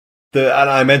And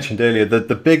I mentioned earlier that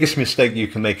the biggest mistake you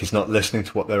can make is not listening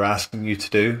to what they're asking you to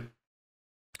do.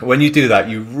 When you do that,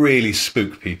 you really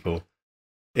spook people.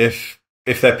 If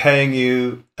they're paying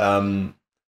you, they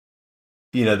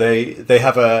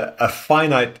have a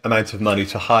finite amount of money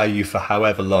to hire you for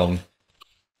however long,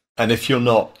 and if you're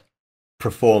not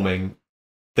performing,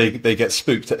 they get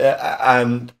spooked.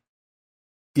 And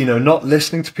not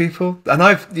listening to people. And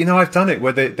I've done it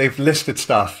where they've listed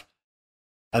stuff,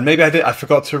 and maybe I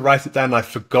forgot to write it down. I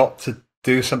forgot to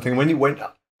do something.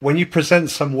 When you present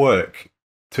some work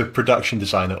to a production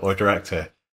designer or a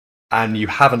director, and you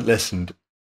haven't listened,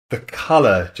 the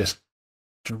color just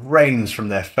drains from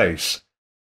their face.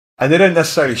 And they don't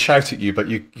necessarily shout at you, but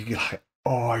you're like,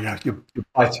 oh yeah, you're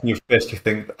biting your fist. You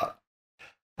think,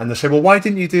 and they say, well, why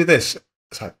didn't you do this?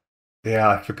 It's like, yeah,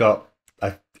 I forgot.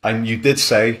 And you did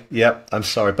say, yep, I'm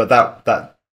sorry, but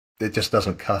that it just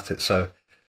doesn't cut it. So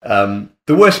the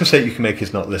worst mistake you can make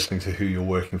is not listening to who you're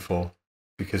working for,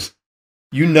 because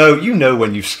you know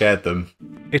when you've scared them.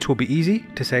 It will be easy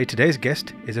to say today's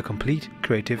guest is a complete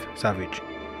creative savage,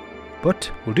 but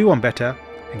we'll do one better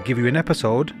and give you an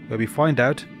episode where we find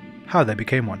out how they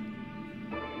became one.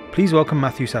 Please welcome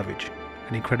Matthew Savage,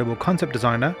 an incredible concept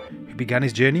designer who began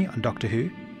his journey on Doctor Who,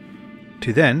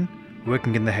 to then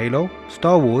working in the Halo,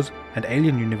 Star Wars and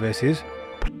Alien universes,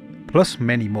 plus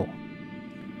many more.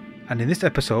 And in this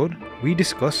episode, we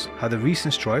discuss how the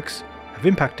recent strikes have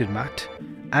impacted Matt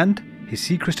and his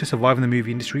secrets to survive in the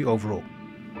movie industry overall,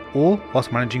 all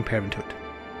whilst managing parenthood.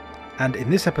 And in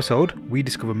this episode, we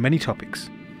discover many topics,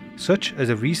 such as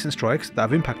the recent strikes that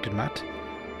have impacted Matt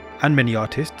and many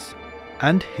artists,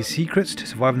 and his secrets to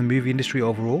survive in the movie industry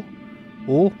overall,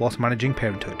 all whilst managing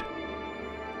parenthood.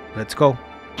 Let's go.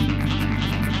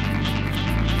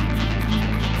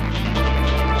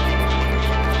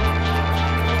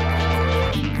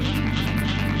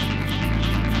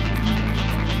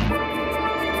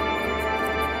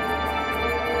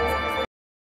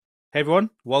 Hey everyone,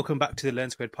 welcome back to the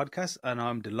Learn Squared podcast, and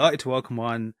I'm delighted to welcome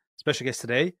one special guest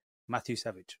today, Matthew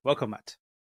Savage. Welcome, Matt.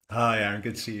 Hi, Aaron.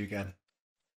 Good to see you again.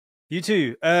 You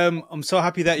too. I'm so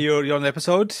happy that you're on the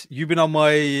episode. You've been on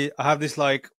I have this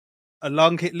like a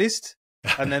long hit list,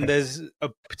 and then there's a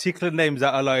particular names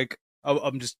that are like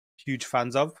I'm just huge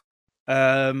fans of.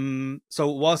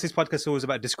 So whilst this podcast is always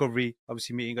about discovery,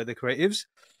 obviously meeting other creatives,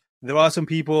 there are some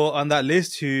people on that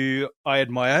list who I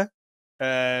admire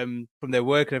from their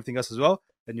work and everything else as well,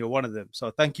 and you're one of them.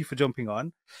 So thank you for jumping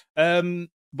on.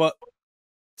 But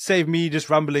save me just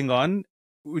rambling on.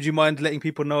 Would you mind letting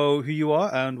people know who you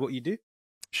are and what you do?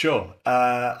 Sure.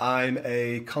 I'm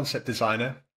a concept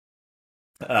designer,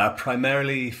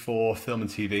 primarily for film and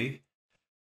TV.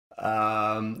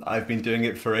 I've been doing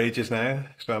it for ages now,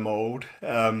 so I'm old.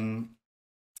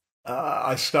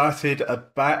 I started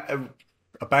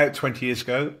about 20 years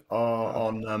ago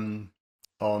on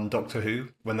Doctor Who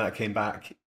when that came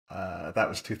back. That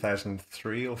was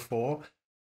 2003 or 4.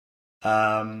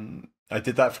 I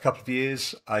did that for a couple of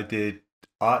years. I did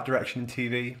art direction in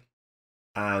TV,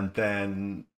 and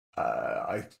then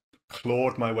I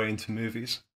clawed my way into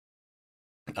movies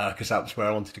because that was where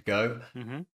I wanted to go.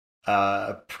 Mm-hmm.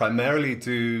 Primarily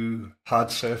do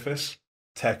hard surface,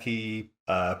 techie,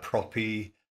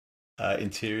 proppy,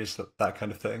 interiors, that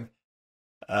kind of thing.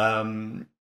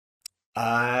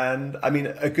 And I mean,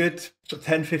 a good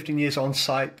 10, 15 years on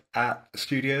site at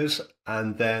studios,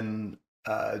 and then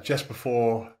just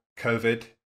before COVID,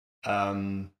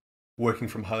 working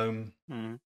from home.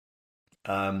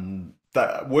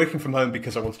 That working from home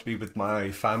because I wanted to be with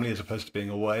my family as opposed to being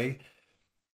away.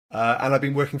 And I've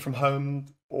been working from home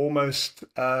almost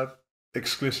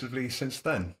exclusively since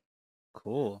then.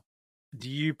 Cool. Do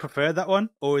you prefer that one,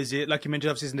 or is it, like you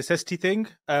mentioned, obviously it's a necessity thing?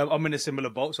 I'm in a similar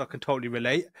boat, so I can totally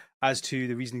relate as to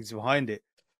the reasonings behind it.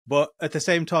 But at the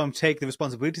same time, take the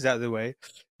responsibilities out of the way.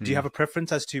 Do you have a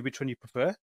preference as to which one you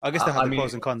prefer? I guess they have the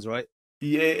pros and cons, right?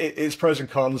 Yeah, it's pros and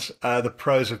cons. The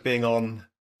pros of being on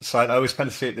site, I always kind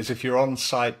of see it as if you're on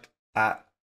site at,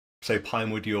 say,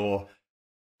 Pinewood, you're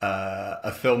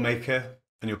a filmmaker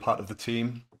and you're part of the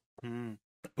team.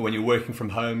 When you're working from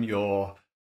home,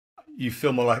 you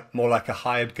feel more like a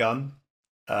hired gun,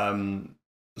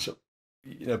 so,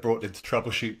 brought in to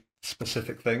troubleshoot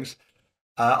specific things.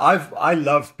 I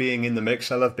love being in the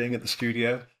mix. I love being at the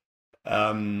studio.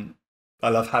 I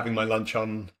love having my lunch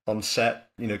on set,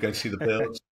 going to see the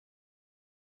builds.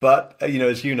 But,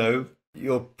 as you know,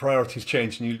 your priorities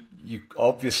change, and you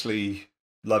obviously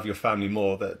love your family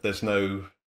more. That there's no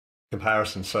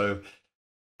comparison. So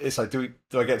it's like, do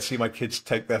I get to see my kids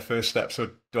take their first steps,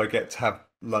 or do I get to have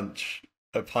lunch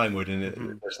at Pinewood?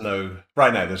 And there's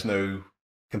no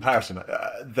comparison.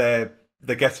 They're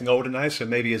they're getting older now, so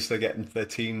maybe as they get into their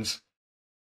teens,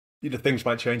 things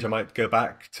might change. I might go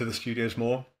back to the studios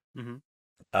more. Hmm.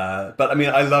 But I mean,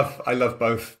 I love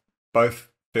both. Both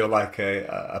feel like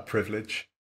a privilege.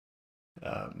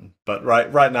 But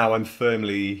right now, I'm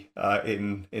firmly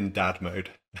in dad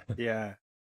mode. Yeah.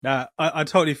 Nah, I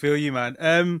totally feel you, man.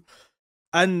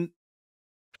 And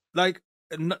like,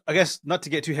 I guess not to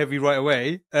get too heavy right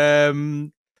away.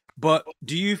 But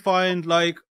do you find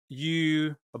like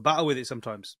you battle with it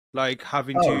sometimes, like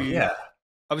having Oh to yeah.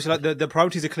 obviously like the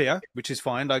priorities are clear, which is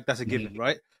fine, like that's a given, Mhm.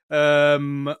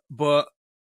 right? But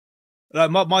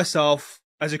like myself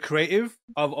as a creative,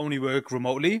 I've only worked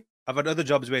remotely. I've had other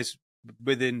jobs where it's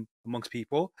within amongst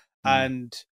people, Mm.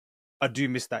 and I do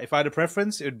miss that. If I had a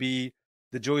preference, it would be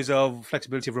the joys of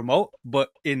flexibility of remote, but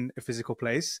in a physical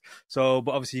place. So,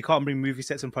 but obviously, you can't bring movie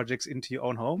sets and projects into your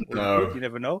own home, or you could, No, you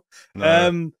never know.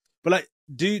 no. But like,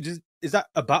 is that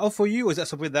a battle for you, or is that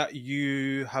something that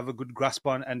you have a good grasp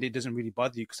on and it doesn't really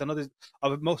bother you? Because I know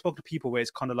I've most spoken to people where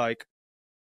it's kind of like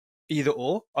either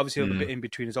or. Obviously, I'm a bit Mm. in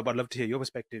between as well, but I'd love to hear your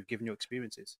perspective, given your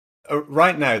experiences.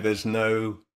 Right now, there's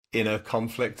no inner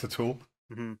conflict at all.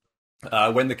 Hmm.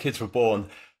 When the kids were born,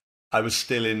 I was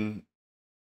still in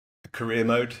career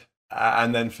mode,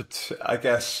 and then for I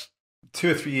guess 2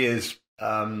 or 3 years,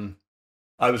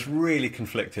 I was really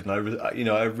conflicted, and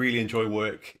I really enjoy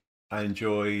work. I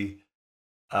enjoy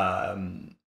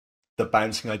um, the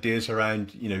bouncing ideas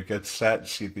around. Go to set,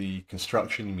 see the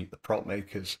construction, you meet the prop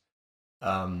makers,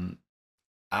 um,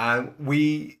 and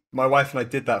my wife and I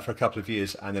did that for a couple of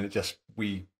years, and then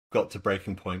we got to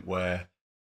breaking point where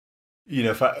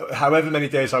however many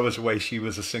days I was away, she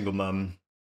was a single mum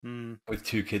Mm. with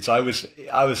two kids. I was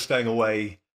staying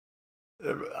away.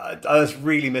 I was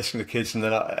really missing the kids, and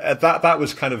then that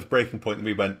was kind of breaking point. And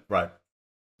we went right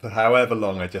for however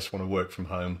long. I just want to work from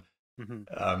home, Hmm.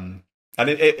 um, and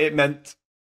it meant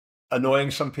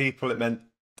annoying some people. It meant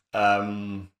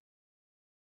um,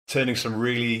 turning some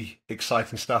really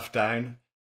exciting stuff down.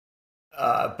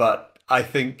 But I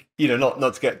think not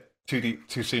to get too deep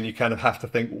too soon. You kind of have to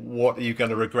think, what are you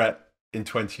going to regret in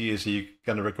 20 years? Are you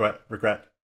going to regret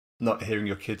not hearing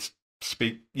your kids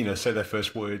speak? Say their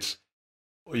first words,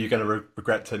 or are you going to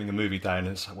regret turning a movie down? And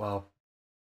it's like, well,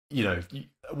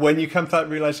 when you come to that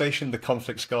realization, the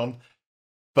conflict's gone.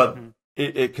 But Hmm.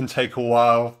 it can take a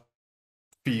while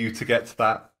for you to get to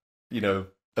that, you know,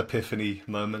 epiphany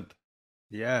moment.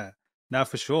 Yeah, now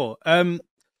for sure.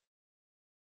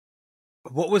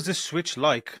 What was the switch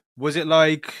like? Was it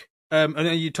like and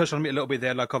then you touched on it a little bit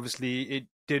there, like obviously it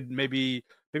did maybe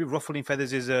ruffling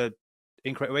feathers is a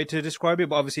incorrect way to describe it,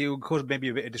 but obviously it would cause maybe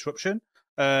a bit of disruption.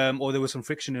 Or there was some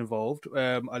friction involved,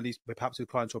 at least perhaps with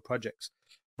clients or projects.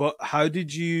 But how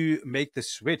did you make the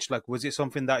switch? Like was it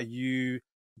something that you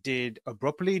did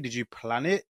abruptly? Did you plan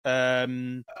it? Or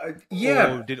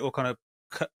Yeah, did it all kind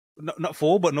of not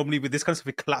fall, but normally with this kind of stuff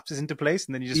it collapses into place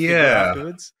and then you just figure it out yeah.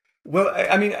 afterwards? Well,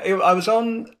 I mean, I was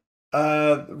on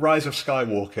Rise of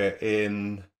Skywalker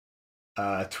in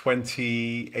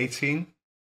 2018.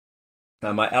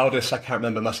 Now, my eldest, I can't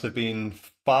remember, must have been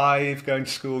 5 going to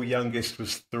school. Youngest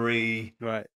was 3,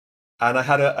 Right. and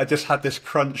I just had this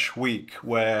crunch week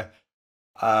where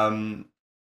um,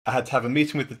 I had to have a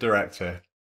meeting with the director,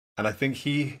 and I think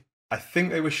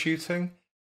they were shooting,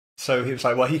 so he was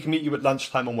like, "Well, he can meet you at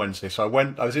lunchtime on Wednesday." So I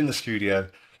went. I was in the studio,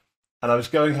 and I was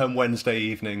going home Wednesday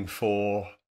evening so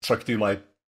I could do my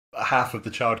half of the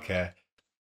childcare,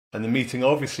 and the meeting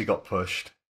obviously got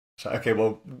pushed. So okay,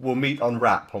 well we'll meet on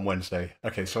wrap on Wednesday.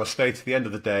 Okay, so I'll stay to the end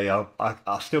of the day.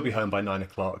 I'll still be home by 9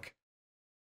 o'clock.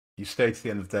 You stay to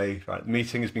the end of the day. Right, the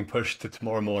meeting has been pushed to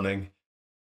tomorrow morning.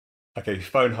 Okay, you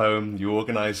phone home. You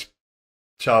organise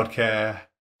childcare.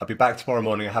 I'll be back tomorrow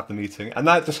morning. I have the meeting, and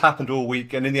that just happened all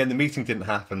week. And in the end, the meeting didn't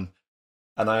happen,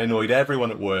 and I annoyed everyone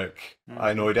at work. I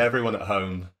Mm. annoyed everyone at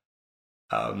home.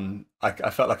 I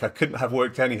felt like I couldn't have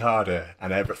worked any harder,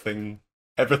 and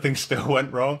everything still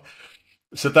went wrong.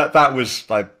 So that was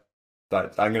like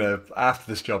that.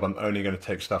 After this job, I'm only gonna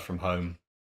take stuff from home,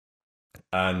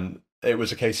 and it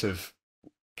was a case of,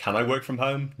 can I work from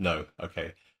home? No.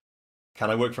 Okay. Can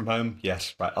I work from home?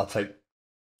 Yes. Right.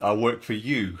 I'll work for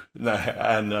you. No,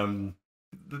 and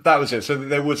that was it. So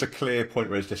there was a clear point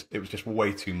where it was just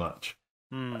way too much.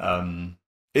 Mm. Um,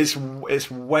 it's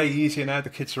way easier now. The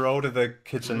kids are older. The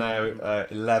kids are now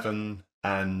Mm. 11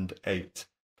 and 8.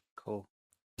 Cool.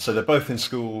 So they're both in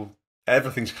school.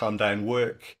 Everything's calmed down.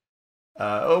 Work.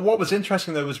 What was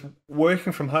interesting though was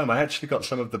working from home. I actually got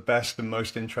some of the best and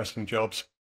most interesting jobs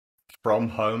from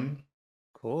home.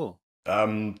 Cool.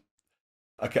 Um,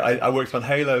 okay, I worked on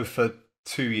Halo for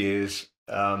 2 years,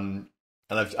 and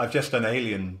I've just done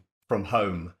Alien from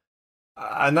home,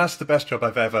 and that's the best job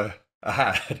I've ever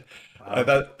had. Wow.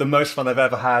 That the most fun I've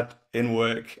ever had in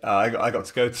work. I got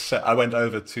to go to set. I went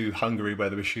over to Hungary where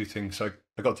they were shooting, so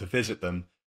I got to visit them.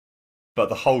 But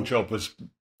the whole job was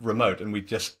remote, and we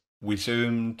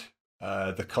zoomed.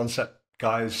 The concept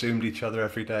guys zoomed each other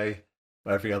every day,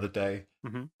 every other day.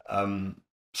 Hmm.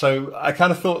 So I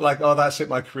kind of thought like, oh, that's it.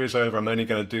 My career's over. I'm only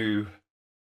going to do.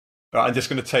 I'm just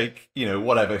going to take,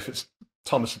 whatever. If it's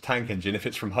Thomas the Tank Engine, if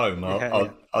it's from home, I'll Yeah, yeah.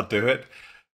 I'll do it.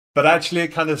 But actually,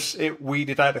 it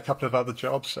weeded out a couple of other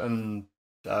jobs, and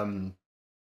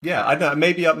yeah, I don't know.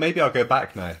 Maybe I'll go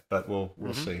back now, but we'll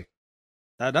Hmm. see.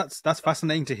 That's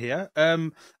fascinating to hear.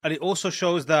 And it also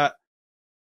shows that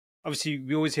obviously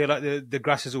we always hear like the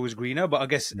grass is always greener, but I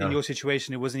guess in No, your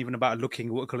situation it wasn't even about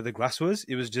looking what color the grass was.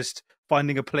 It was just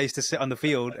finding a place to sit on the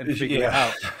field and figure it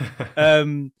yeah, out.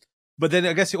 Um, but then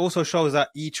I guess it also shows that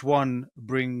each one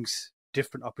brings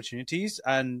different opportunities,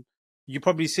 and you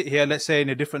probably sit here, let's say in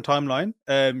a different timeline,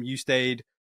 you stayed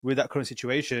with that current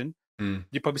situation. Mm,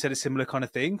 You probably said a similar kind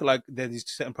of thing, like there's these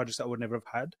certain projects that I would never have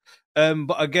had.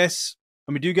 But I guess,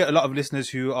 and we do get a lot of listeners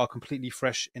who are completely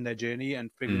fresh in their journey and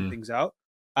figuring mm, things out.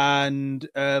 And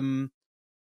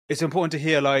it's important to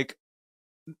hear like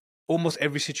almost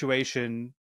every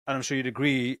situation, and I'm sure you'd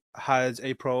agree, has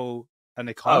a pro and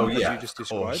a oh con, as you yeah, just of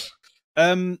described. course.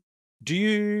 Um, do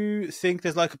you think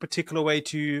there's like a particular way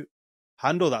to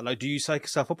handle that? Like, do you psych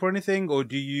yourself up or anything, or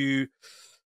do you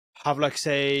have like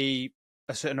say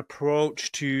a certain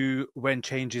approach to when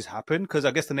changes happen? Because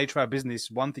I guess the nature of our business,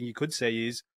 one thing you could say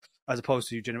is, as opposed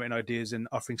to generating ideas and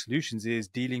offering solutions, is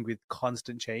dealing with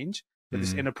constant change, whether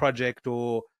it's Mm. in a project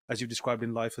or as you've described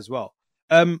in life as well.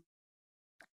 Um,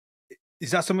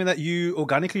 is that something that you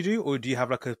organically do, or do you have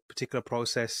like a particular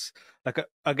process? Like,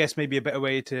 I guess maybe a better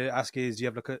way to ask is, do you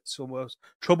have like a sort of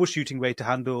troubleshooting way to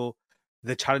handle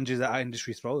the challenges that our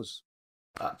industry throws?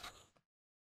 I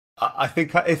I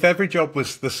think if every job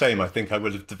was the same, I think I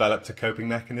would have developed a coping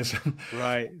mechanism.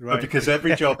 Right, But right. because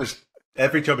every job is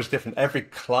different, every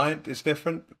client is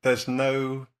different. There's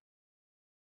no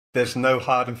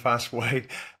hard and fast way.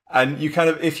 And you kind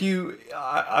of, if you,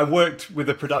 I worked with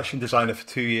a production designer for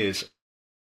 2 years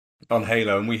on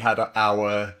Halo, and we had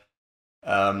our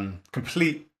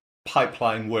complete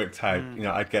pipeline worked out. Mm,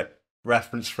 I'd get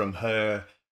reference from her.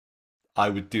 I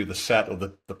would do the set or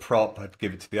the prop. I'd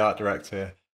give it to the art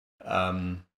director.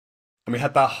 Um, and we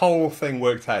had that whole thing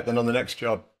worked out. Then on the next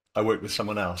job, I worked with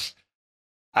someone else,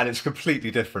 and it's completely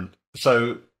different.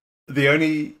 So the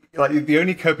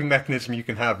only coping mechanism you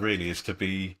can have really is to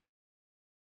be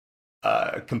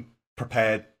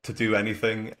prepared to do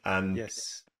anything and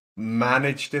yes.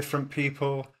 manage different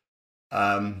people.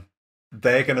 Um,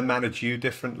 they're going to manage you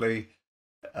differently.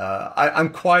 I'm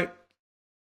quite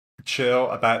chill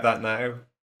about that now.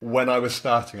 When I was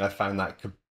starting, I found that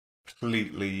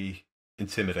completely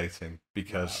intimidating Wow.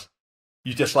 because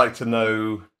you just like to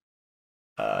know,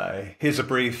 here's a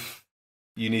brief,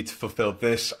 you need to fulfill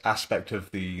this aspect of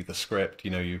the script.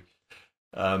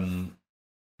 Um,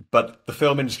 but the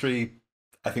film industry,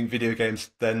 I think video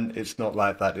games, then it's not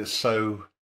like that. It's so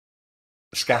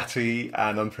scatty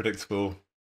and unpredictable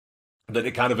that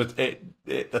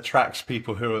it attracts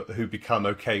people who become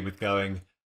okay with going.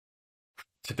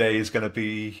 Today is going to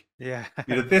be Yeah.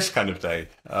 this kind of day.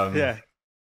 Yeah.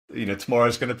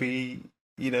 Tomorrow's going to be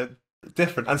you know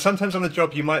different. And sometimes on a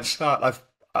job you might start. I've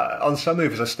On some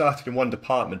movies I started in one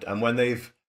department, and when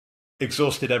they've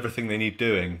exhausted everything they need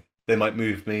doing, they might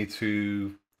move me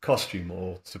to costume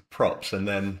or to props, and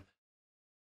then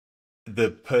the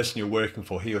person you're working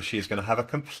for, he or she is going to have a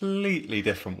completely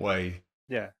different way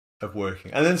Yeah. of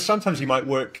working. And then sometimes you might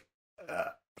work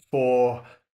for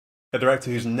a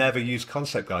director who's never used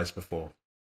concept guides before.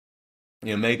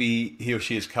 Maybe he or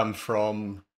she has come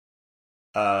from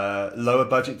lower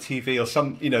budget TV or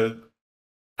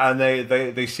and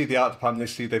they see the art department,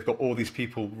 they see they've got all these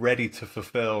people ready to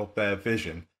fulfill their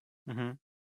vision, Hmm.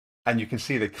 and you can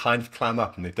see they kind of clam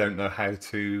up and they don't know how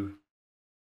to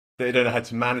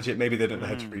manage it. Maybe they don't know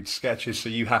how to Mm. read sketches, so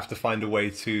you have to find a way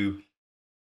to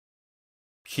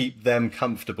keep them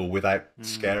comfortable without Mm.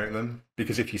 scaring them.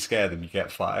 Because if you scare them, you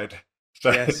get fired.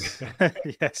 So Yes.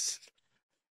 Yes.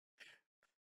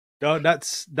 No,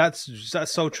 that's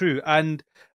so true. And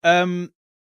um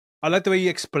I like the way you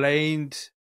explained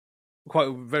quite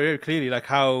very clearly like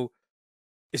how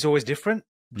it's always different.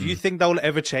 Do you Hmm. think that will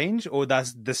ever change, or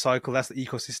that's the cycle, that's the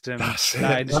ecosystem That's that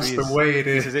our it. That's industry the is? way it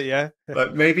This is. is it, yeah?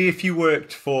 Like maybe if you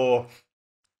worked for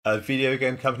a video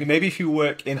game company, maybe if you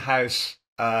work in house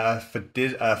for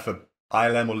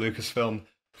ILM or Lucasfilm,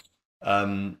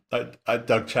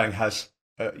 Doug Chang has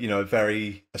a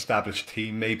very established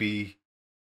team. Maybe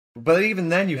but even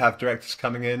then, you have directors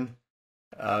coming in.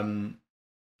 Um,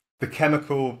 the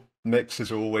chemical mix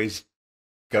is always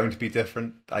going to be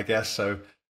different, I guess. So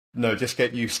no, just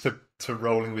get used to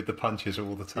rolling with the punches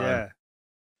all the time.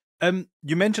 Yeah.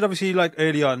 You mentioned obviously like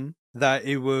early on that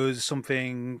it was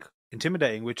something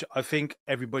intimidating, which I think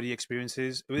everybody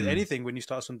experiences with Mm, anything when you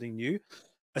start something new,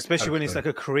 especially when it's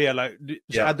totally. like a career. Like just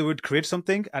Yeah. add the word create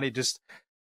something, and it just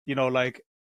like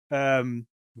um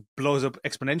blows up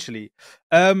exponentially.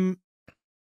 Um,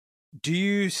 do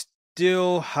you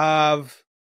still have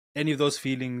any of those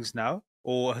feelings now,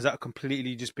 or has that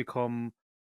completely just become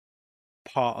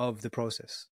part of the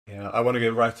process? Yeah, I want to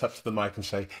go right up to the mic and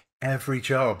say every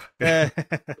job. Yeah.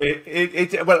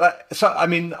 Well, so I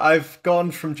mean, I've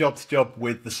gone from job to job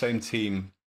with the same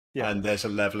team, Yeah. and there's a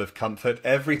level of comfort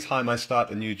every time I start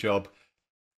a new job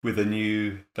with a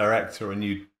new director or a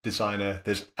new designer.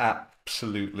 There's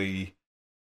absolutely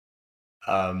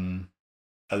um,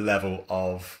 a level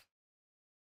of,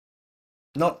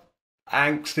 not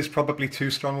angst is probably too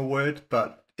strong a word,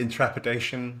 but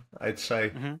intrepidation, I'd say.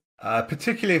 Hmm.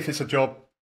 Particularly if it's a job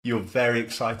you're very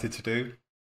excited to do,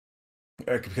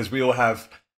 because we all have,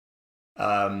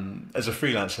 as a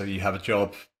freelancer, you have a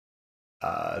job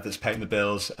that's paying the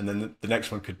bills, and then the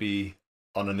next one could be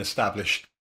on an established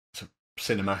sort of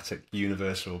cinematic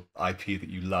universe or IP that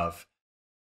you love.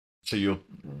 So you're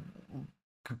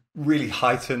really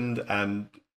heightened, and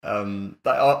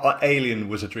our Alien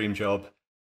was a dream job,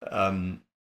 um,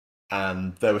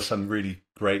 and there were some really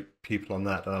great people on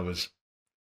that, and I was.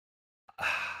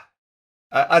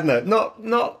 I don't know,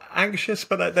 not anxious,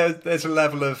 but there's a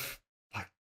level of like,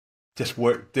 just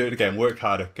work, do it again, work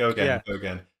harder, go again, Yeah. go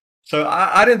again. So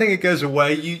I don't think it goes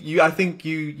away. I think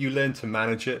you learn to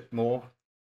manage it more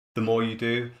the more you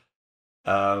do,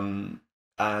 um,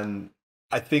 and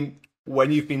I think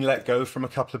when you've been let go from a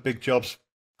couple of big jobs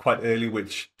quite early,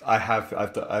 which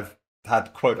I've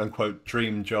had quote unquote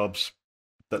dream jobs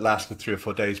that lasted 3 or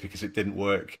 4 days because it didn't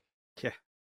work. Yeah.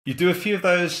 You do a few of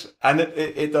those, and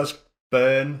it does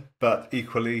burn, but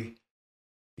equally,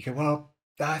 you go, well,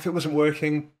 if it wasn't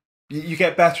working, you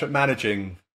get better at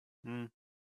managing Mm.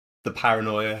 the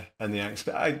paranoia and the angst.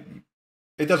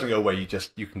 It doesn't go away.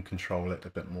 You can control it a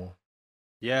bit more.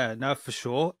 Yeah, no, for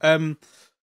sure.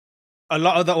 A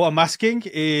lot of that what I'm asking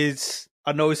is,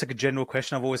 I know it's like a general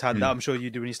question. I've always had that. Mm. I'm sure you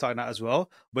do when you're starting out as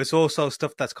well. But it's also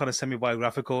stuff that's kind of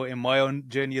semi-biographical in my own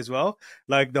journey as well.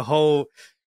 Like the whole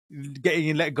getting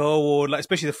in let go, or like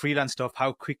especially the freelance stuff,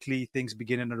 how quickly things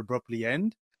begin and abruptly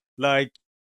end. Like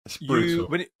It's you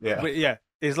brutal. Yeah. yeah,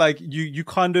 it's like you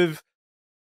kind of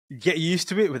get used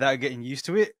to it without getting used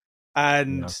to it. Yeah.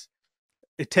 And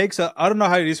it takes I don't know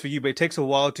how it is for you, but it takes a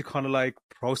while to kind of like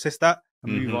process that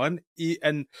and move Hmm. on.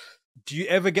 And do you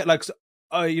ever get like,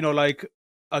 like,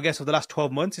 I guess for the last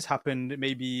 12 months, it's happened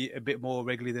maybe a bit more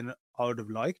regularly than I would have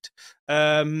liked.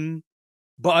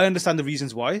 But I understand the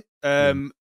reasons why, Yeah.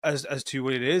 as to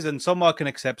what it is. And some I can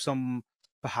accept, some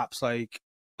perhaps like,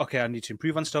 okay, I need to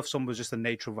improve on stuff. Some was just the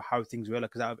nature of how things were,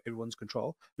 like, because out of everyone's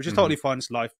control, which is Hmm. totally fine. It's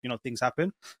life, things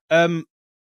happen. Um,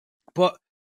 but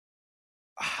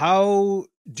how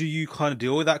do you kind of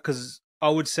deal with that? Because I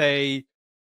would say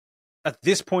at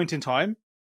this point in time,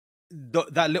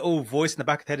 that little voice in the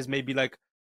back of the head is maybe like,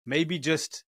 maybe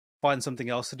just find something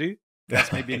else to do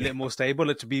that's maybe a little more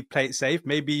stable, to be play it safe.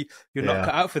 Maybe you're not Yeah.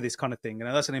 cut out for this kind of thing,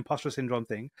 and that's an imposter syndrome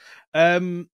thing.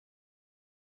 Um,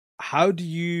 how do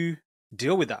you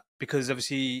deal with that? Because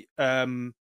obviously,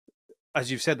 as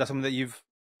you've said, that's something that you've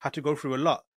had to go through a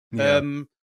lot. Yeah. Um,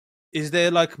 is there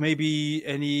like maybe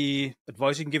any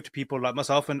advice you can give to people like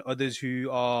myself and others who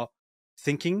are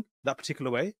thinking that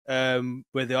particular way,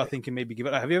 where they are thinking maybe give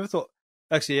it? Have you ever thought?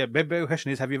 Actually, yeah. Better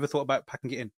question is, have you ever thought about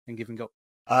packing it in and giving go?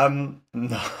 No,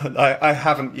 I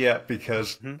haven't yet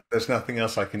because Hmm. there's nothing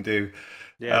else I can do.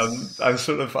 Yes.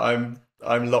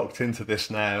 I'm locked into this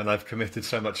now, and I've committed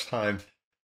so much time.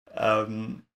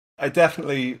 Um, I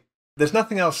definitely there's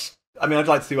nothing else. I mean, I'd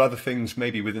like to do other things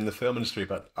maybe within the film industry,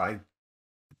 but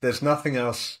there's nothing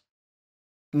else.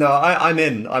 No, I'm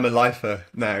in. I'm a lifer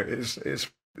now.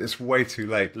 It's way too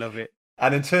late. Love it.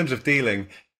 And in terms of dealing,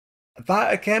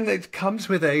 that again, it comes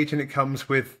with age and it comes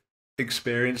with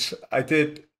experience.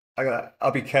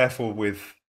 I'll be careful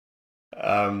with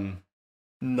um,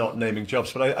 not naming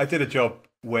jobs, but I did a job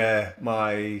where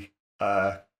my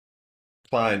uh,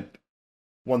 client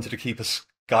wanted to keep a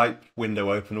Skype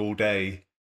window open all day.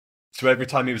 So every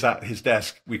time he was at his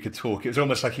desk, we could talk. It was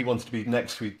almost like he wanted to be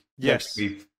next to Yes.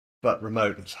 me, but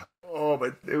remote. It's like, oh,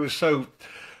 but it was so.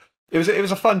 It was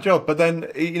a fun job, but then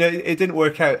it didn't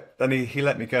work out, and he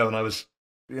let me go, and I was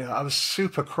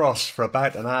super cross for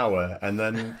about an hour, and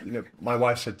then my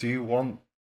wife said, "Do you want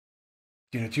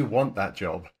do you want that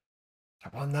job?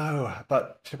 Like, well, no,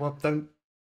 but well, don't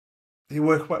you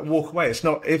walk away. It's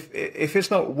not if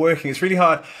it's not working. It's really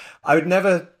hard. I would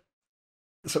never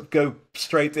sort of go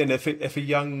straight in if a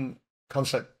young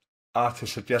concept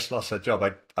artist had just lost their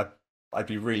job. I'd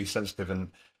be really sensitive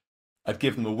and I'd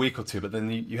give them a week or two. But then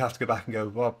you have to go back and go,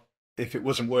 well, if it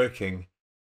wasn't working,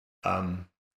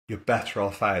 you're better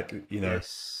off out.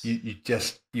 Yes.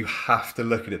 You have to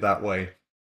look at it that way,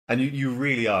 and you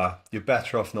really are. You're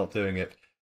better off not doing it.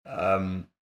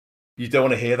 You don't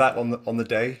want to hear that on the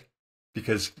day,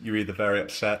 because you're either very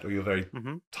upset or you're very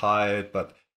tired.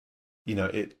 But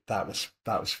that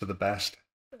was for the best.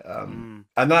 And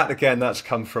that, again, that's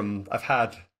come from,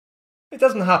 it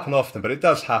doesn't happen often, but it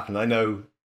does happen. I know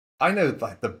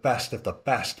like the best of the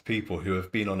best people who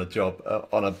have been on a job,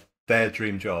 their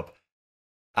dream job,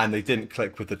 and they didn't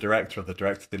click with the director, or the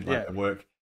director didn't like their work,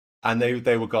 and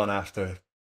they were gone after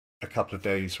a couple of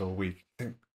days or a week.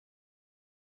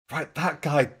 Right, that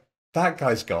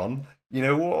guy's gone. You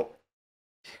know what?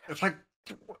 It's like,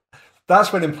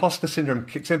 that's when imposter syndrome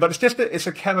kicks in. But it's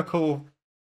a chemical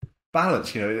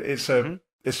balance. It's a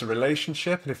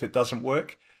relationship, and if it doesn't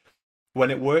work,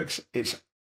 when it works, it's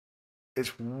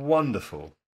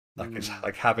wonderful. Like it's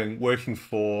like working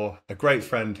for a great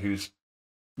friend who's,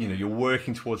 you're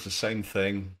working towards the same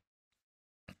thing.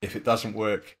 If it doesn't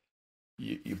work,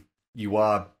 you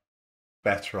are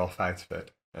better off out of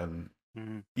it. And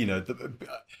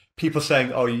people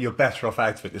saying, "Oh, you're better off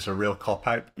out of it," is a real cop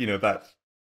out.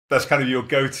 That's kind of your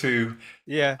go-to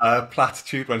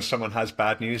platitude when someone has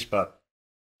bad news, but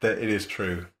it is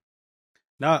true.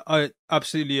 No, I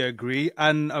absolutely agree,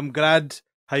 and I'm glad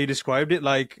how you described it.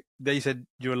 Like they said,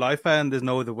 you're a lifer and there's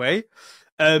no other way.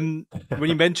 When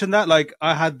you mentioned that, like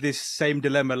I had this same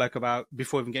dilemma, like about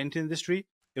before even getting into the industry.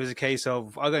 It was a case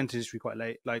of I got into the industry quite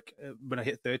late, like when I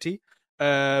hit 30.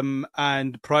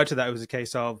 And prior to that, it was a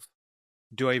case of,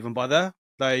 do I even bother?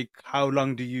 Like, how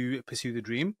long do you pursue the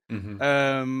dream?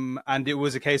 And it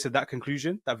was a case of that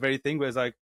conclusion, that very thing, where it's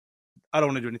like, I don't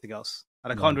want to do anything else,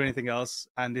 and I can't do anything else,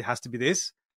 and it has to be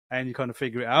this, and you kind of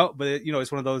figure it out. But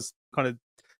it's one of those kind of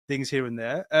things here and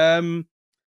there.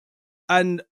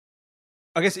 And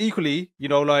I guess equally,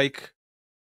 like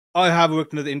I have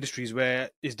worked in other industries where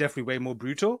it's definitely way more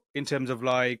brutal in terms of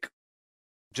like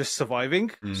just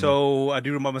surviving. So I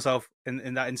do remind myself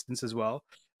in that instance as well.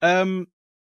 But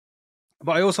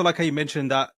I also like how you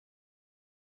mentioned that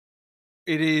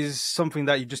it is something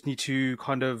that you just need to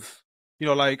kind of,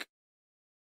 like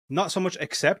not so much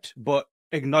accept, but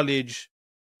acknowledge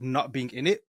not being in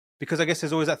it. Because I guess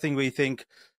there's always that thing where you think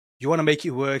you want to make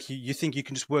it work. You think you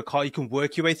can just work hard. You can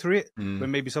work your way through it. But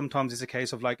maybe sometimes it's a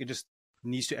case of like, it just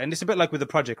needs to end. It's a bit like with a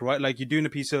project, right? Like you're doing a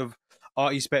piece of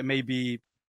art, you spent maybe,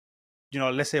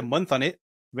 let's say a month on it,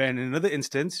 when in another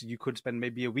instance, you could spend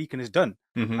maybe a week and it's done.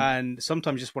 And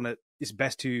sometimes you just it's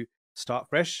best to start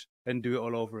fresh and do it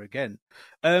all over again.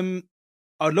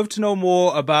 I'd love to know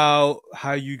more about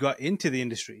how you got into the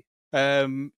industry.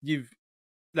 I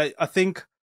think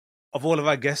of all of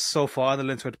our guests so far on the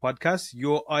Lens Word podcast,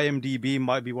 your IMDb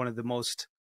might be one of the most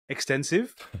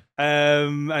extensive.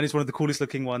 And it's one of the coolest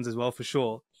looking ones as well, for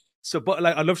sure. So, but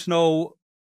like, I'd love to know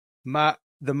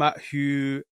the Matt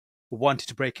who wanted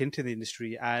to break into the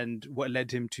industry and what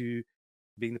led him to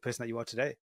being the person that you are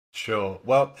today. Sure.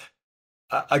 Well,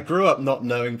 I grew up not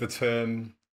knowing the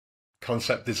term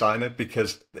concept designer,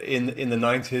 because in the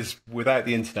 90s, without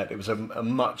the internet, it was a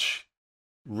much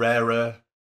rarer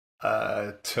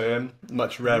term,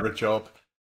 much rarer job.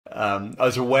 I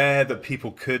was aware that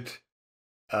people could,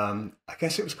 I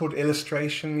guess it was called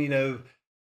illustration.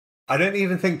 I don't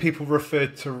even think people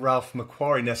referred to Ralph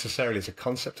McQuarrie necessarily as a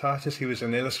concept artist. He was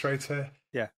an illustrator.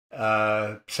 Yeah.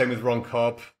 Same with Ron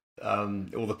Cobb,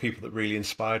 all the people that really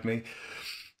inspired me.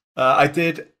 I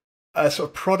did a sort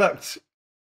of product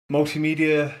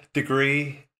multimedia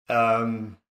degree,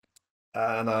 and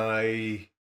I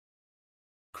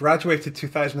graduated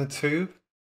 2002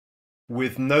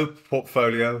 with no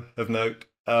portfolio of note.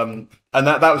 And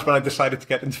that was when I decided to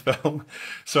get into film.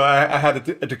 So I had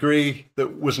a degree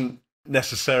that wasn't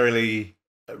necessarily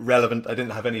relevant. I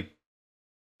didn't have any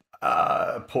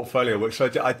portfolio work. So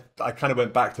I kind of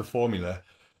went back to formula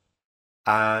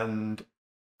and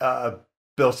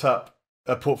built up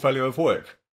a portfolio of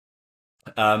work.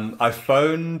 I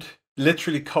phoned,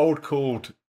 literally cold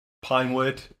called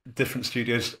Pinewood, different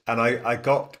studios, and I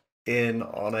got in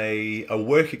on a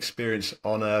work experience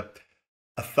on a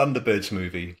Thunderbirds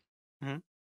movie.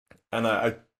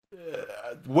 And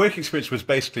work experience was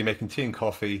basically making tea and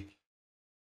coffee,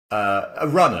 a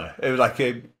runner. It was like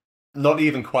not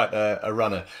even quite a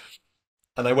runner.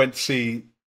 And I went to see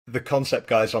the concept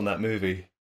guys on that movie,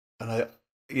 and I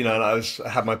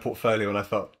had my portfolio and I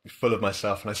felt full of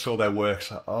myself, and I saw their work.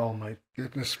 So, oh my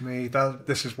goodness me,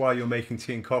 this is why you're making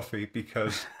tea and coffee,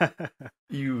 because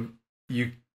you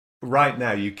you right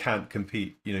now you can't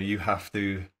compete. You have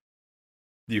to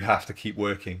keep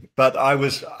working. But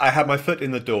I had my foot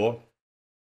in the door,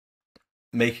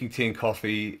 making tea and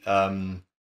coffee,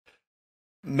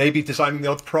 maybe designing the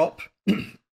odd prop.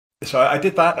 So I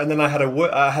did that, and then I had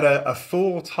a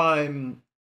full-time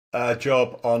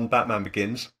job on Batman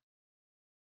Begins,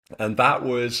 and that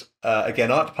was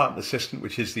again art department assistant,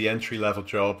 which is the entry level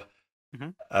job.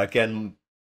 Mm-hmm. Again,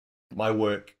 my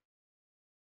work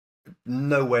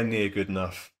nowhere near good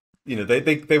enough.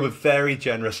 They were very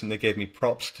generous, and they gave me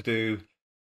props to do.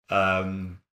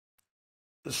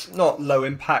 It's not low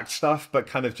impact stuff, but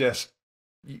kind of just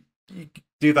you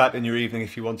do that in your evening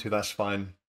if you want to. That's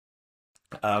fine.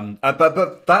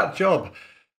 But that job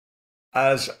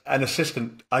as an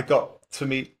assistant, I got to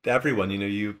meet everyone.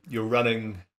 You're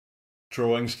running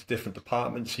drawings to different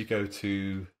departments. You go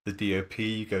to the DOP,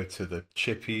 you go to the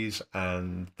chippies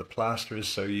and the plasterers.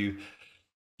 So you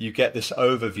get this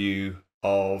overview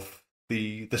of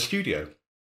the studio,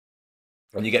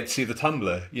 and you get to see the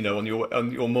tumbler. On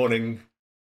your morning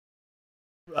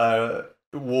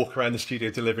walk around the studio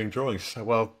delivering drawings. So,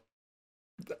 well,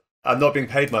 I'm not being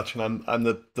paid much, and I'm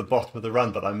the bottom of the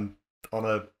run, but I'm on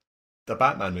the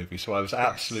Batman movie, so I was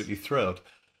absolutely thrilled.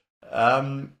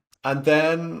 And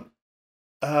then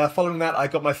following that, I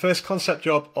got my first concept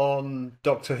job on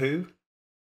Doctor Who.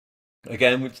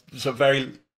 Again, which was a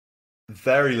very,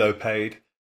 very low paid,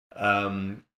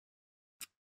 very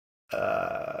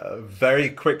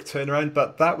quick turnaround,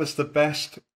 but that was the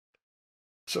best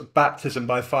sort of baptism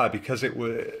by fire, because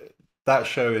that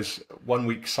show is 1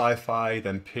 week sci-fi,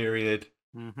 then period,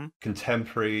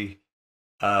 contemporary,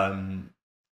 and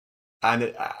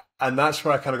that's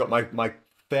where I kind of got my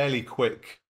fairly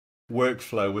quick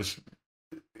workflow. Was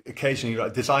occasionally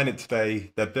like, design it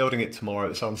today, they're building it tomorrow,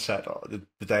 it's on set the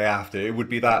day after. It would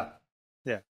be that,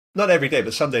 not every day,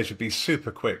 but some days would be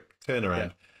super quick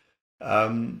turnaround.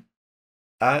 And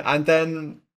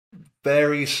then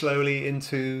very slowly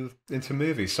into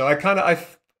movies. So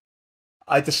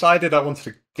I decided I wanted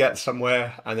to get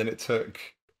somewhere, and then it took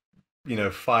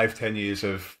 5-10 years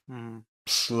of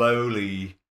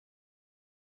slowly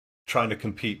trying to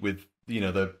compete with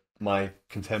my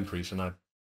contemporaries, and I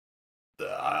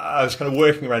was kind of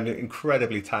working around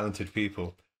incredibly talented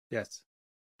people. Yes.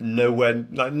 Nowhere,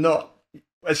 not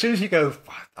as soon as you go,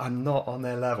 I'm not on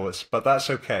their level. But that's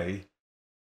okay.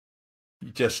 You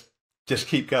just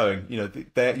keep going.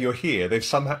 You're here.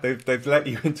 They've let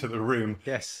you into the room.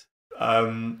 Yes.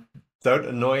 Don't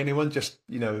annoy anyone. Just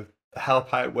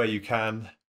help out where you can,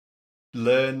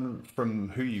 learn from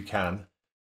who you can,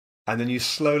 and then you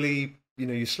slowly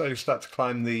start to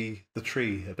climb the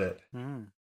tree a bit.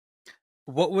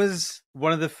 What was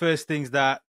one of the first things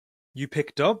that you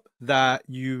picked up that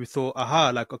you thought,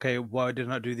 aha, like, okay, why did I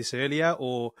not do this earlier?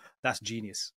 Or that's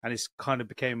genius. And it's kind of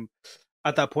became,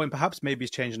 at that point, perhaps maybe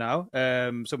it's changed now,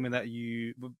 something that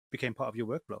you became part of your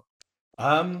workflow.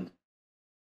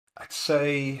 I'd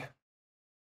say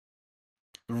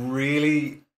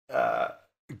really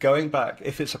going back,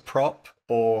 if it's a prop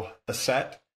or a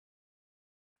set,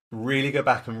 really go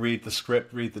back and read the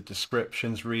script, read the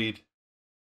descriptions, read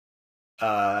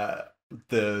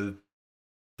the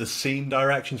scene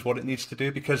directions, what it needs to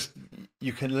do, because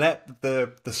you can let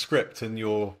the script and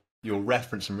your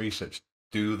reference and research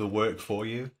do the work for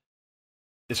you.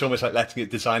 It's almost like letting it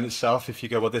design itself. If you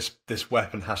go, well, this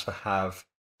weapon has to have,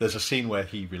 there's a scene where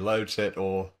he reloads it,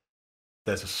 or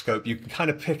there's a scope, you can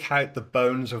kind of pick out the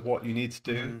bones of what you need to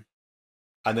do,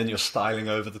 and then you're styling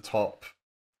over the top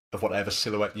of whatever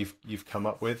silhouette you've come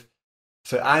up with.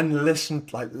 So, and listen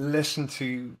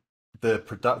to the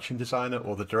production designer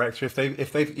or the director. If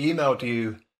they've emailed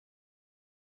you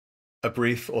a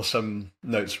brief or some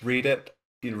notes, read it.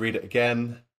 Read it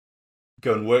again.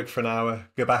 Go and work for an hour.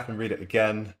 Go back and read it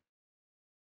again.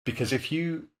 Because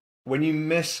when you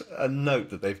miss a note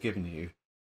that they've given you,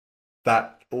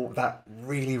 that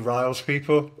really riles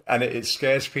people, and it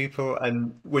scares people.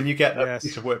 And when you get a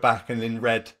piece of work back and in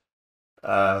red,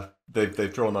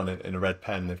 they've drawn on it in a red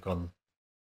pen, they've gone,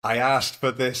 I asked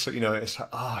for this, it's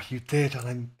like, you did,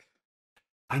 and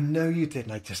I know you did,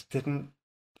 and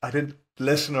I didn't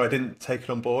listen, or I didn't take it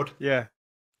on board. Yeah.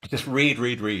 Just read,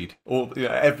 all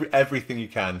everything you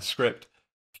can, script,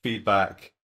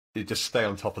 feedback. You just stay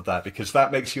on top of that, because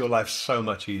that makes your life so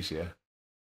much easier.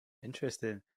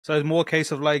 Interesting. So it's more a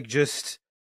case of like just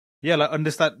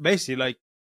understand, basically, like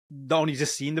not only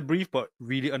just seeing the brief, but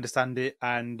really understand it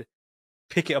and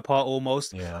pick it apart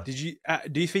almost. Yeah.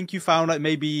 Do you think you found like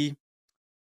maybe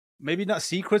not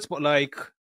secrets, but like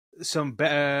some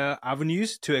better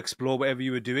avenues to explore whatever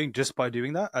you were doing just by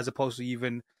doing that, as opposed to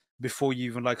even before you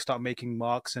even like start making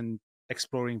marks and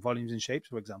exploring volumes and shapes,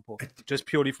 for example, just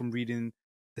purely from reading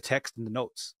the text and the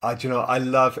notes? I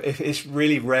love, if it's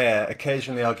really rare,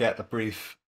 occasionally I'll get a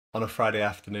brief on a Friday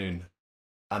afternoon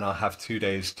and I'll have 2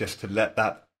 days just to let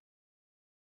that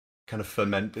kind of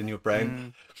ferment in your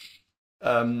brain.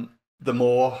 The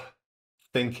more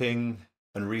thinking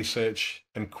and research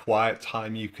and quiet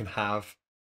time you can have.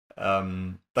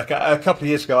 Like a couple of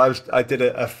years ago, I did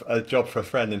a job for a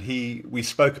friend, and we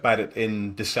spoke about it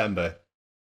in December,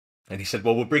 and he said,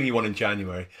 "Well, we'll bring you one in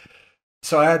January."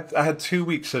 So I had 2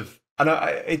 weeks of, and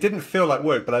it didn't feel like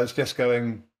work, but I was just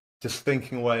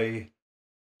thinking away,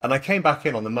 and I came back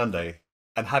in on the Monday,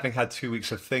 and having had 2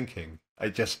 weeks of thinking,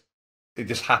 it just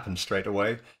happened straight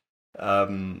away.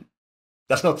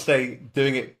 That's not to say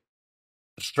doing it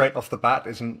straight off the bat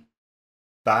isn't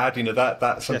bad.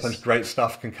 That sometimes Yes. great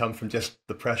stuff can come from just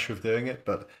the pressure of doing it.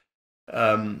 But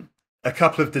a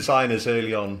couple of designers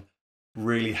early on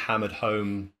really hammered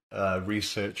home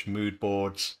research, mood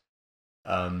boards.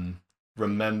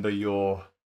 Remember, you're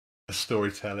a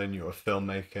storyteller, and you're a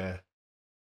filmmaker.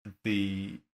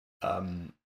 The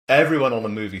Everyone on a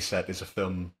movie set is a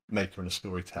filmmaker and a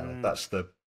storyteller. That's the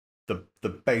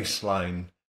baseline.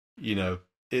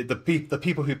 The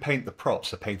people who paint the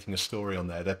props are painting a story on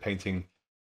there. They're painting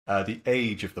the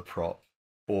age of the prop,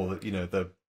 or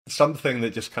the something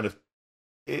that just kind of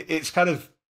it's kind of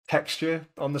texture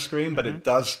on the screen, but it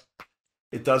does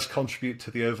contribute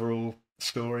to the overall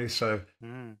story. So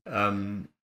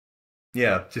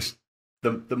yeah, just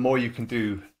the more you can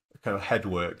do kind of head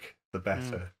work, the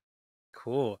better.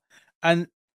 Cool. And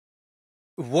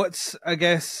what's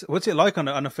it like on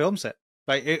a film set?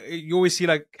 Like you always see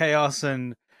like chaos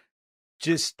and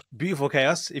just beautiful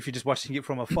chaos if you're just watching it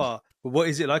from afar. But what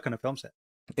is it like on a film set?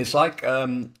 It's like I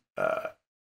mean,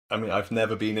 I've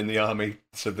never been in the army,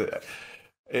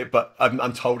 but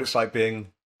I'm told it's like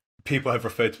being. People have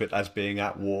referred to it as being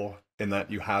at war, in that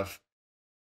you have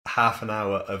half an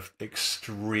hour of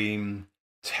extreme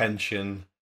tension,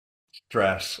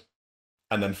 stress,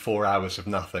 and then 4 hours of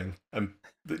nothing, and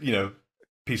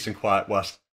peace and quiet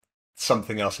whilst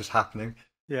something else is happening.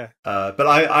 Yeah. But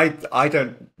I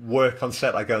don't work on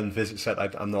set. I go and visit set.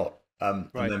 I'm not a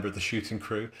Right. member of the shooting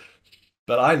crew,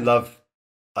 but I love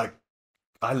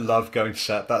going to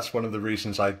set. That's one of the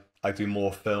reasons I do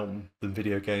more film than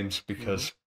video games,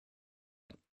 because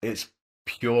it's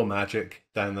pure magic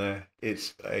down there.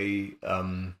 It's a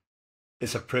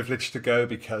privilege to go,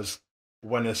 because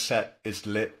when a set is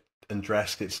lit and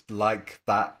dressed, it's like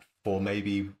that for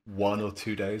maybe 1 or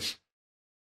 2 days.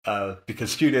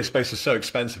 Because studio space is so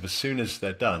expensive. As soon as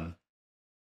they're done,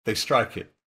 they strike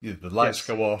it. The lights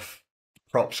go off,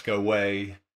 props go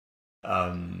away.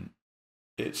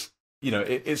 It's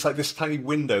like this tiny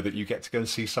window that you get to go and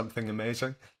see something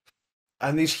amazing.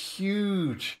 And these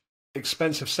huge,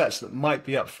 expensive sets that might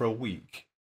be up for a week,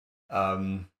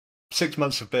 6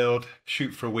 months of build,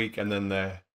 shoot for a week, and then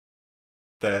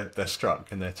they're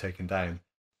struck and they're taken down.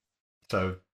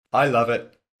 So I love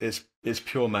it. It's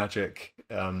pure magic.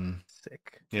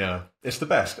 Sick. Yeah, it's the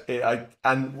best.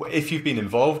 And if you've been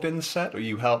involved in the set, or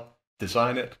you help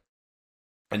design it,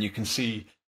 and you can see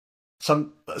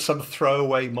some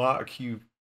throwaway mark you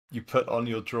put on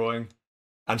your drawing,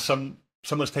 and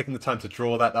someone's taken the time to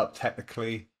draw that up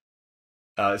technically.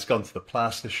 It's gone to the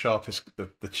plaster shop.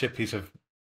 The chippies have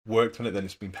worked on it. Then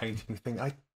it's been painted. And you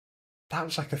think, that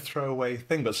was like a throwaway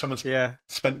thing, but someone's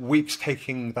spent weeks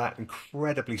taking that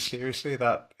incredibly seriously.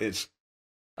 That it's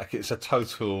a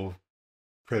total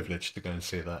privilege to go and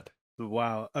see that.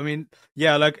 Wow. I mean,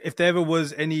 yeah, like if there ever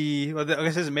was any, well, I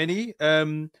guess there's many,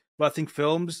 but I think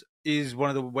films is one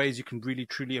of the ways you can really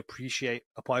truly appreciate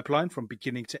a pipeline from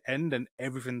beginning to end, and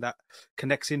everything that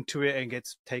connects into it and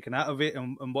gets taken out of it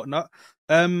and whatnot.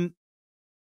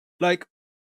 Like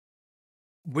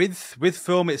with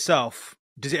film itself,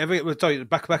 does it ever? Sorry,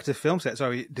 back to the film set.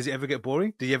 Sorry, does it ever get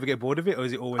boring? Do you ever get bored of it, or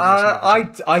is it always?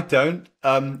 I don't.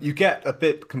 You get a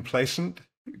bit complacent,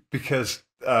 because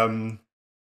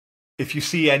if you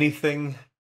see anything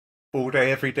all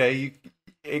day every day,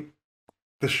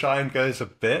 the shine goes a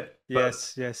bit.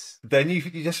 Yes. Then you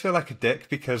just feel like a dick,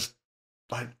 because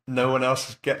like no one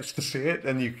else gets to see it,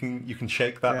 and you can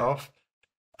shake that off.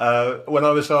 When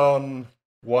I was on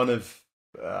one of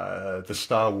the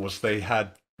Star Wars,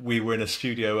 we were in a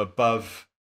studio above.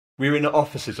 We were in the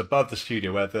offices above the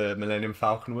studio where the Millennium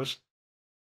Falcon was,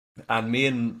 and me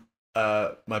and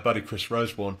my buddy Chris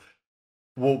Roseborn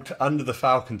walked under the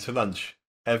Falcon to lunch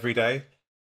every day.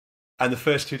 And the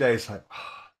first 2 days, like,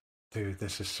 oh, dude,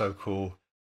 this is so cool.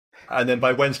 And then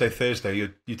by Wednesday, Thursday,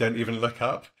 you don't even look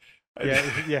up. Yeah,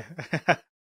 yeah.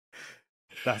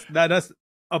 That's.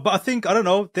 But I think I don't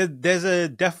know. There's a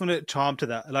definite charm to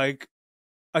that. Like,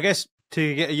 I guess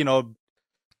to get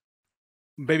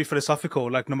maybe philosophical.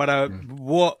 Like, no matter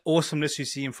what awesomeness you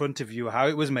see in front of you, how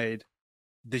it was made,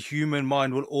 the human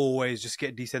mind will always just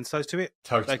get desensitized to it.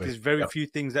 Totally. Like, there's very few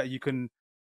things that you can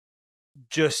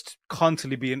just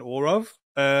constantly be in awe of.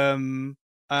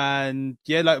 And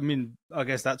yeah, like, I mean, I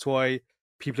guess that's why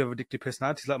people have addictive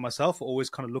personalities like myself are always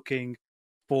kind of looking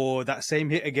for that same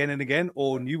hit again and again,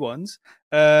 or new ones.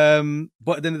 But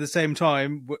then at the same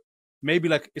time, maybe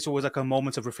like it's always like a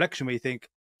moment of reflection where you think,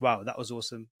 wow, that was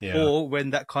awesome. Yeah. Or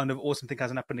when that kind of awesome thing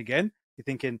hasn't happened again, you're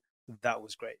thinking, that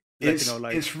was great.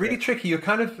 Like, it's really tricky. You're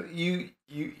kind of you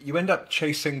end up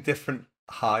chasing different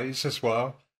highs as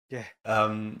well. Yeah.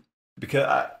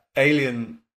 Because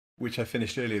Alien, which I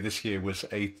finished earlier this year, was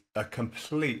a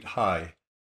complete high.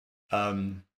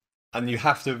 And you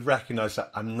have to recognize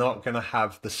that I'm not going to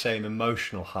have the same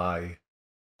emotional high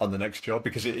on the next job,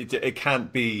 because it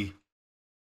can't be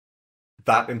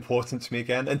that important to me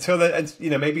again until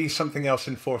maybe something else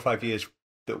in 4 or 5 years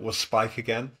that will spike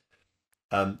again.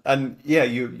 And yeah,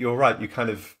 you're right. You kind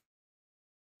of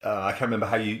I can't remember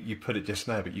how you put it just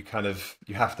now, but you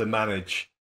have to manage.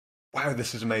 Wow,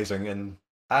 this is amazing, and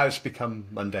as become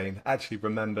mundane. Actually,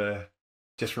 remember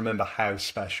how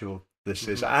special this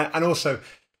is, and also,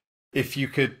 if you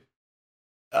could,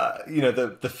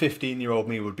 the 15-year-old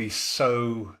me would be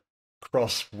so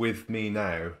cross with me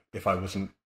now if I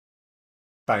wasn't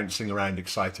bouncing around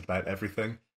excited about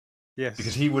everything. Yes,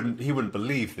 because he wouldn't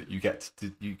believe that you get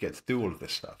to do all of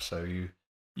this stuff. So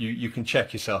you can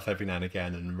check yourself every now and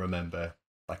again and remember,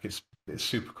 like, it's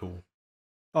super cool.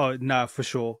 Oh no, for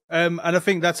sure. And I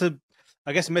think that's a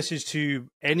message to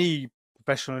any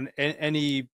professional in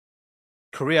any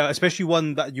career, especially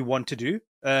one that you want to do.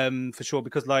 For sure,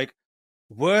 because like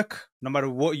work, no matter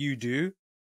what you do,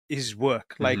 is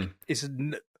work. Like it's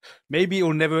maybe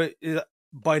it'll never,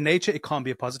 by nature, it can't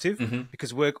be a positive,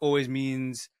 because work always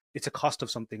means it's a cost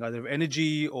of something, either of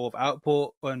energy or of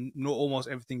output, and not almost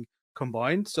everything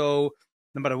combined. So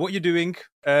no matter what you're doing,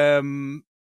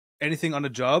 anything on a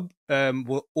job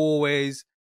will always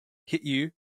hit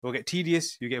you. You'll get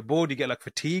tedious, you get bored, you get like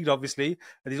fatigued, obviously.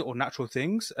 And these are all natural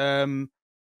things.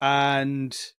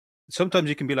 And sometimes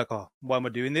you can be like, oh, why am I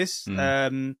doing this?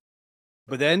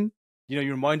 But then, you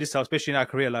remind yourself, especially in our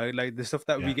career, like the stuff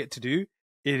that we get to do,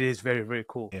 it is very, very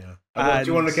cool. Yeah. And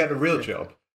do you want to get a real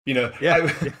job? Yeah.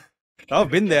 I've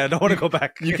been there. I don't want to go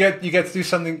back. You get to do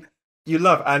something you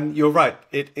love. And you're right.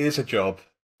 It is a job.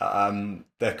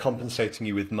 They're compensating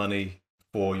you with money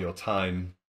for your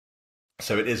time.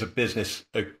 So it is a business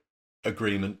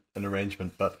agreement, an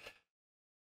arrangement. But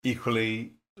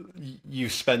equally,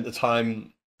 you've spent the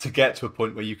time to get to a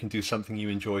point where you can do something you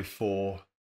enjoy for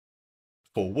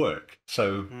work.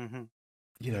 So,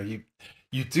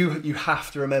 you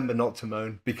have to remember not to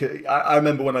moan, because I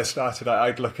remember when I started,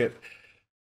 I'd look at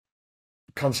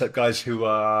concept guys who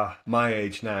are my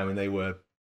age now, and they were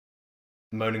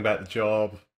moaning about the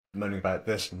job, moaning about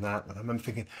this and that. And I remember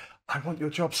thinking, I want your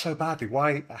job so badly.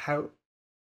 Why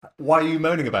are you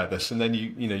moaning about this? And then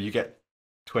you get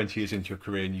 20 years into your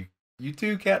career, and you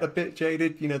do get a bit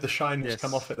jaded. The shine has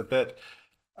come off it a bit.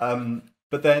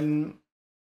 But then,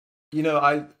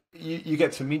 you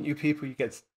get to meet new people. You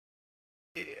get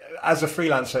as a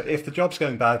freelancer, if the job's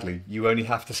going badly, you only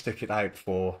have to stick it out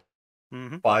for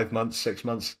 5 months, 6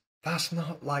 months. That's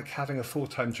not like having a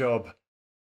full-time job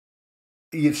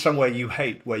somewhere you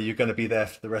hate, where you're going to be there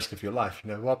for the rest of your life.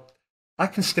 I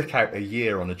can stick out a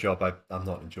year on a job I'm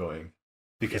not enjoying,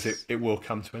 because it will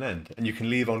come to an end, and you can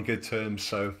leave on good terms.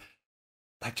 So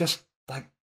just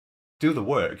do the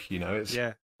work, it's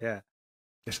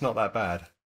it's not that bad.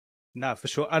 No, for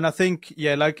sure. And I think,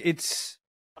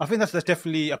 I think that's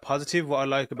definitely a positive. What I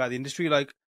like about the industry,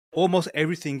 like almost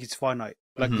everything is finite.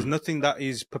 Like there's nothing that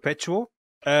is perpetual.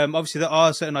 Obviously there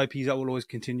are certain IPs that will always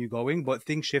continue going, but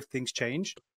things shift, things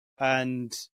change,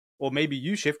 or maybe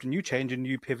you shift and you change and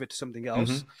you pivot to something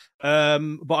else.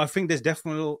 But I think there's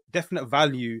definite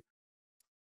value.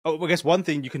 Oh, I guess one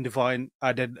thing you can define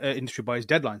our industry by is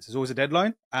deadlines. There's always a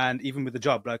deadline, and even with the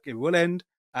job, like it will end,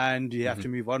 and you have to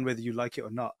move on whether you like it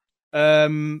or not.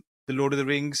 The Lord of the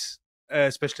Rings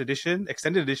special edition,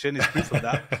 extended edition is proof of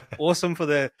that. Awesome for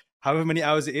the however many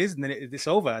hours it is, and then it's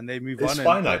over, and they move on. It's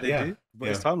finite, but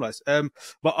it's timeless.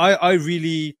 But I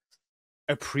really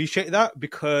appreciate that,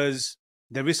 because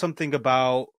there is something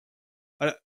about,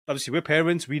 obviously we're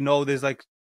parents, we know there's like,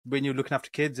 when you're looking after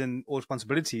kids and all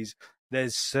responsibilities,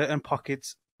 there's certain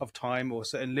pockets of time or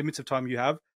certain limits of time you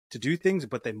have to do things,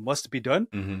 but they must be done.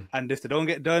 Mm-hmm. And if they don't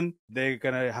get done, they're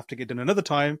gonna have to get done another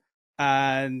time,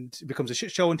 and it becomes a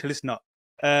shit show until it's not.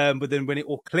 But then when it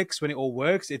all clicks, when it all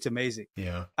works, it's amazing.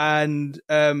 Yeah. And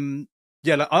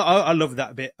yeah, like, I love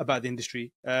that bit about the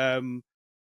industry.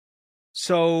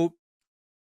 So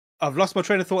I've lost my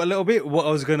train of thought a little bit. What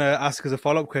I was gonna ask as a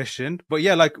follow up question, but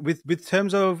yeah, like with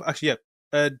terms of actually,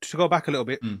 yeah, to go back a little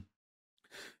bit,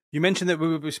 you mentioned that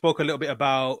we spoke a little bit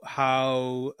about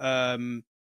how the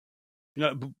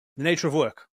nature of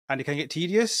work, and it can get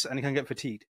tedious and it can get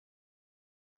fatigued.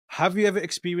 Have you ever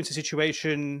experienced a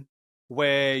situation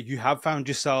where you have found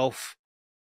yourself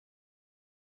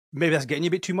maybe that's getting you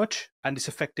a bit too much and it's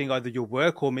affecting either your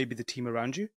work or maybe the team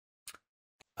around you?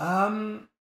 I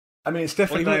mean, it's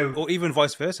different or even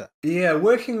vice versa. Yeah,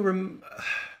 working room.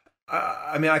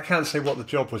 I mean, I can't say what the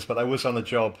job was, but I was on a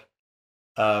job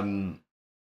where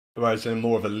I was in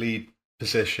more of a lead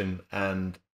position,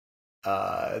 and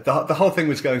the whole thing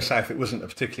was going south. It wasn't a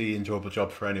particularly enjoyable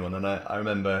job for anyone, and I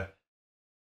remember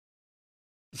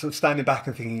sort of standing back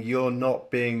and thinking, "You're not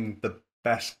being the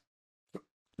best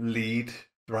lead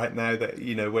right now. That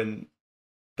when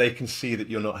they can see that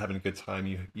you're not having a good time,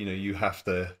 you have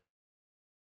to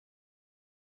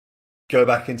go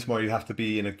back in tomorrow. You have to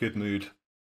be in a good mood."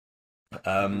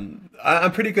 I'm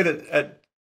pretty good at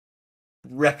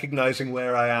recognizing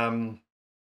where I am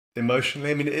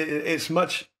emotionally. I mean, it's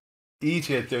much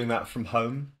easier doing that from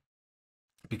home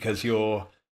because you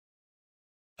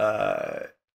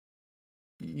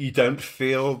don't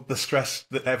feel the stress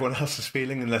that everyone else is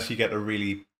feeling unless you get a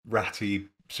really ratty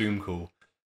Zoom call.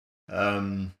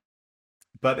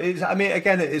 But I mean,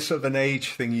 again, it's sort of an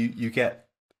age thing. You get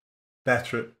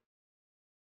better at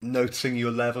noticing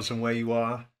your levels and where you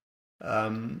are.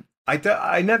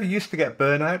 I never used to get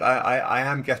burnout. I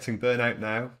am getting burnout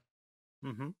now.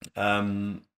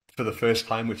 For the first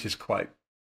time, which is quite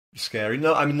scary.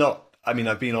 No, I'm not. I mean,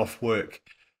 I've been off work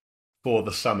for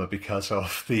the summer because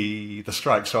of the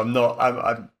strike, so I'm not.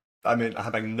 I'm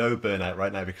having no burnout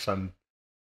right now because I'm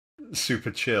super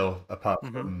chill. Apart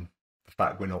from the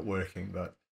fact we're not working,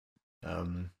 but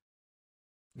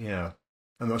yeah.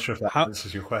 I'm not sure if that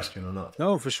answers your question or not.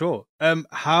 No, for sure.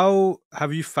 How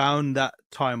have you found that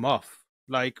time off?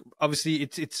 Like, obviously,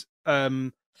 it's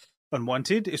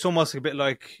unwanted. It's almost a bit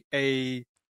like a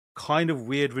kind of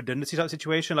weird redundancy type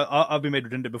situation. Like, I've been made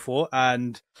redundant before,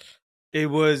 and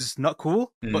it was not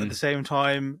cool. But at the same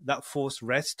time, that forced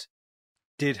rest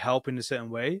did help in a certain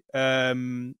way.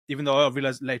 Even though I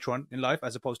realized later on in life,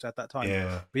 as opposed to at that time.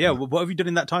 Yeah. But yeah, what have you done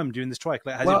in that time during the strike?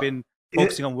 Like, has it been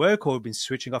focusing on work or been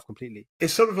switching off completely?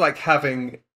 It's sort of like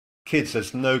having kids.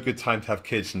 There's no good time to have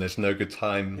kids, and there's no good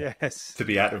time to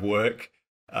be out of work.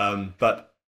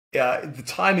 But yeah, the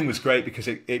timing was great because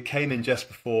it came in just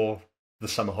before the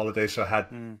summer holidays, so I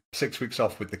had 6 weeks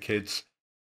off with the kids.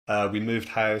 We moved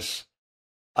house.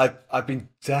 I've been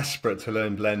desperate to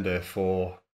learn Blender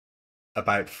for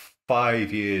about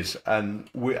 5 years, and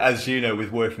as you know,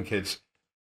 with working kids,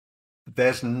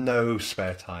 there's no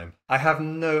spare time. I have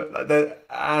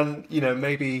and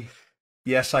maybe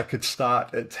yes, I could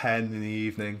start at 10 in the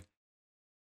evening,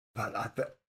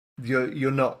 but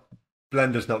you're not.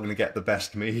 Blender's not going to get the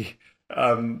best of me,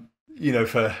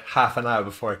 for half an hour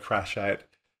before I crash out.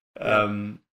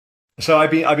 So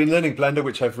I've been learning Blender,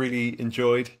 which I've really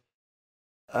enjoyed.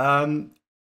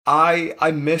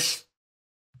 I miss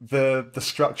the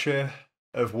structure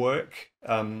of work.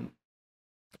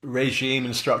 Regime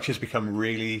and structures become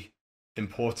really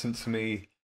important to me.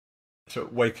 So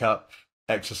wake up,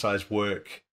 exercise,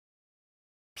 work,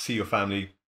 see your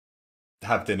family,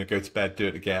 have dinner, go to bed, do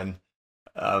it again.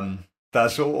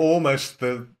 That's almost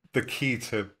the key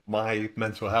to my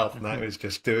mental health now, is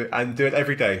just do it and do it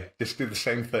every day. Just do the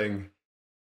same thing,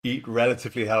 eat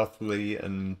relatively healthily,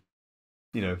 and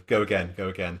go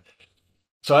again.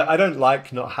 So I don't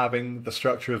like not having the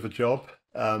structure of a job.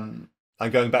 I'm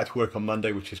going back to work on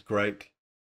Monday, which is great.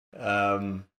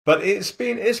 But it's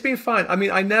been fine. I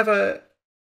mean, I never,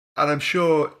 and I'm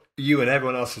sure you and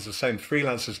everyone else is the same,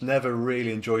 freelancers never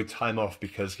really enjoy time off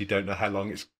because you don't know how long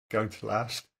it's going to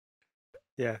last.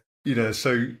 Yeah.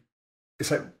 So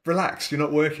it's like, relax, you're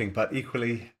not working, but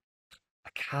equally, I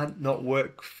can't not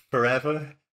work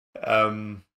forever.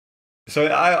 So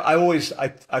I always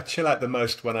chill out the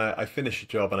most when I finish a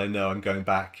job and I know I'm going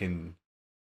back in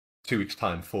 2 weeks'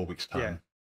 time, 4 weeks' time.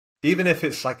 Yeah. Even if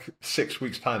it's like 6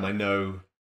 weeks' time, I know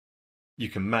you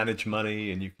can manage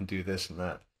money and you can do this and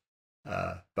that.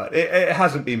 But it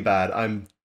hasn't been bad. I'm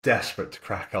desperate to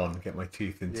crack on and get my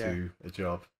teeth into a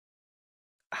job.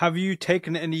 Have you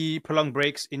taken any prolonged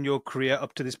breaks in your career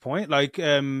up to this point? Like,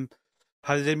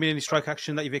 Has there been any strike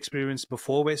action that you've experienced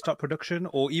before where it stopped production,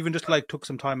 or even just like took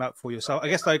some time out for yourself? I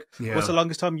guess like, what's the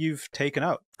longest time you've taken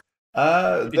out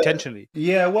intentionally?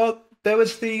 Yeah, well, there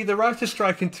was the writer's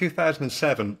strike in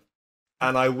 2007,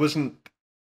 and I wasn't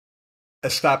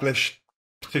established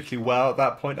particularly well at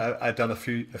that point. I'd done a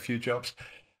few jobs,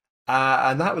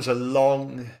 and that was a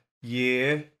long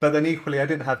year. But then equally, I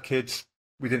didn't have kids.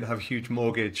 We didn't have a huge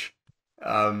mortgage.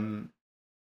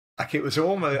 Like it was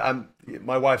almost.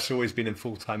 My wife's always been in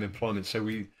full-time employment, so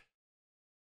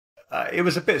it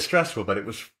was a bit stressful, but it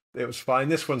was fine.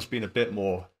 This one's been a bit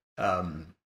more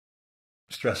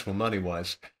stressful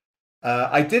money-wise.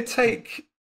 I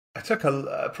took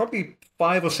probably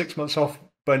 5 or 6 months off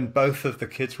when both of the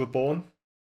kids were born.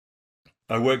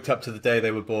 I worked up to the day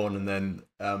they were born, and then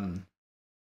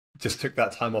just took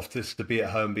that time off just to be at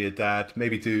home, be a dad,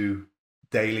 maybe do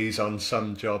dailies on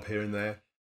some job here and there.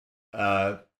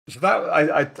 So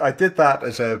that I did that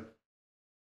as to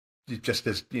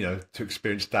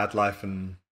experience dad life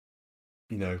and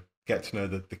get to know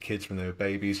the kids when they were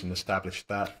babies and establish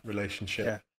that relationship.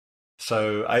 Yeah.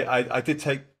 So I did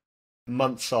take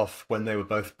months off when they were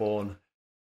both born.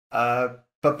 But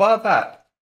bar that,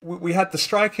 we had the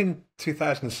strike in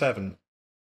 2007,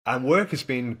 and work has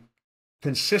been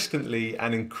consistently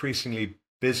and increasingly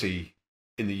busy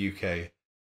in the UK.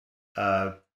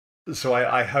 So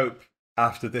I hope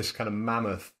after this kind of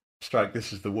mammoth strike,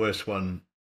 this is the worst one.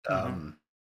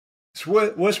 It's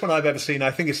the worst one I've ever seen.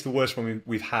 I think it's the worst one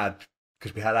we've had,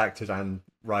 because we had actors and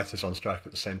writers on strike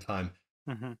at the same time.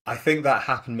 I think that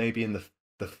happened maybe in the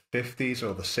 50s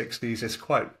or the 60s.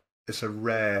 It's a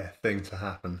rare thing to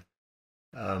happen.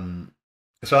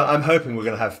 So I'm hoping we're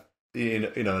going to have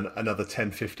another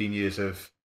 10, 15 years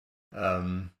of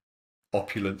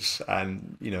opulence,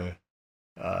 and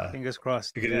fingers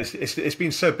crossed. Because it's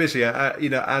been so busy,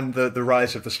 and the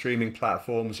rise of the streaming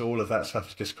platforms, all of that stuff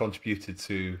has just contributed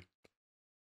to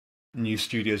new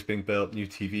studios being built, new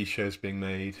TV shows being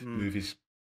made, movies,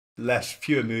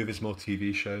 fewer movies, more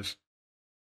TV shows.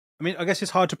 I mean, I guess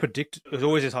it's hard to predict. It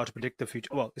always is hard to predict the future.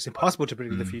 Well, it's impossible to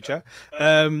predict the future.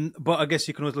 But I guess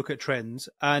you can always look at trends.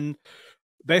 And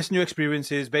based on your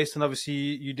experiences, based on obviously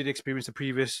you did experience the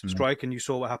previous strike and you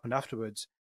saw what happened afterwards,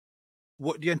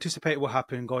 what do you anticipate will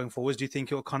happen going forwards? Do you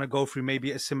think it will kind of go through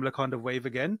maybe a similar kind of wave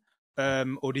again?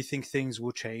 Or do you think things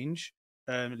will change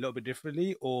a little bit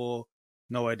differently, or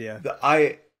no idea?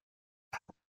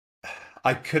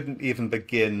 I couldn't even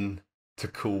begin to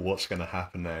call what's going to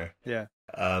happen now. Yeah.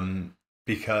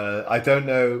 Because I don't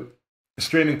know.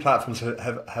 Streaming platforms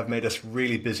have made us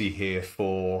really busy here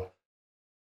for,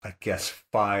 I guess,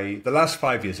 the last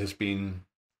 5 years has been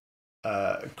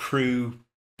crew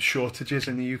shortages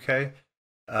in the UK.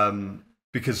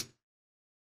 Because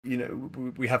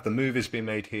we have the movies being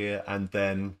made here, and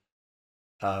then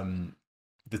the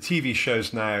TV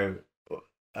shows now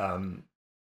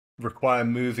require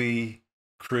movie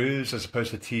crews as opposed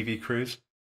to TV crews,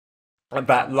 and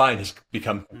that line has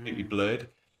become completely blurred.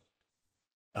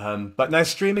 But now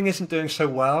streaming isn't doing so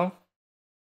well,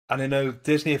 and I know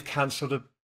Disney have cancelled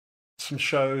some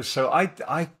shows, so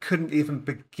I couldn't even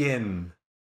begin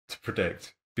to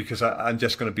predict, because I'm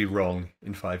just going to be wrong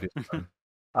in 5 years' time.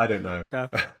 I don't know. Yeah,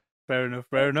 fair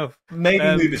enough. Maybe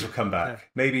movies will come back. Yeah.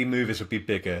 Maybe movies will be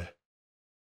bigger.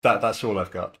 That's all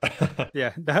I've got.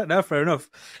 Yeah, no, fair enough.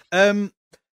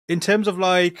 In terms of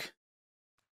like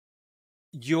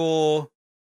your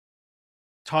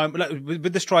time, like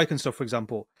with the strike and stuff, for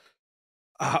example,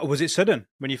 was it sudden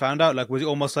when you found out? Like, was it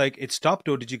almost like it stopped,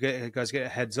 or did you guys get a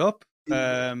heads up?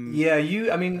 Yeah,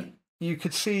 I mean, you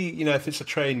could see, if it's a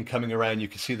train coming around, you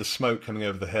could see the smoke coming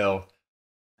over the hill.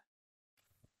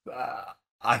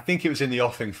 I think it was in the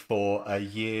offing for a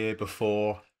year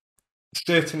before.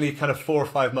 Certainly kind of 4 or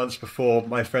 5 months before,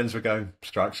 my friends were going,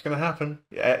 strike's going to happen.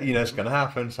 Yeah, it's going to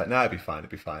happen. It's like, no, it'll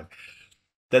be fine.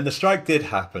 Then the strike did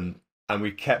happen, and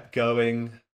we kept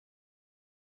going.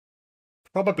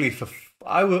 Probably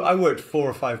I worked 4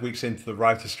 or 5 weeks into the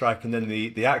writer's strike, and then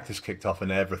the actors kicked off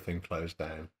and everything closed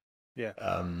down. Yeah.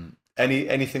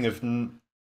 Anything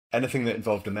that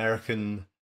involved American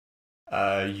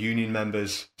union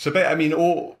members. So, I mean,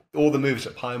 all the moves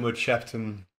at Pinewood,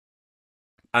 Shepton,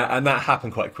 and that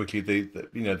happened quite quickly.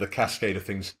 The cascade of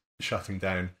things shutting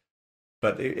down,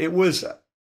 but it was.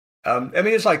 I mean,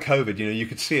 it's like COVID. You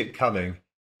could see it coming.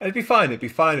 It'd be fine.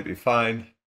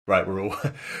 Right, we're all.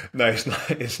 No, it's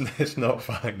not. It's not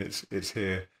fine. It's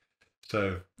here.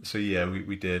 So yeah,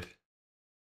 we did.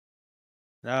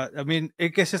 I mean, I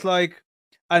guess it's like,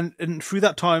 and through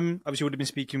that time, obviously, you would have been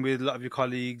speaking with a lot of your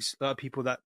colleagues, a lot of people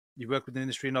that you work with in the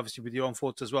industry, and obviously with your own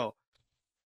thoughts as well.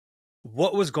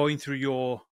 what was going through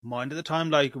your mind at the time?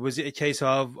 Like, was it a case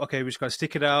of, okay, we just got to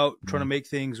stick it out, trying to make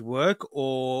things work?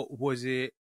 Or was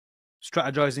it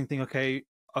strategizing, thing, okay,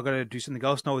 I got to do something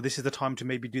else now. This is the time to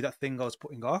maybe do that thing I was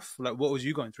putting off. Like, what was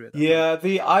you going through at that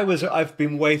time? Yeah, I've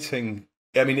been waiting.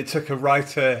 I mean, it took a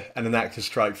writer and an actor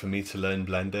strike for me to learn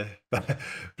Blender.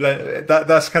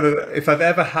 That's kind of, if I've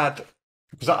ever had,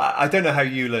 because I don't know how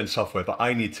you learn software, but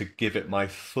I need to give it my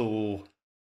full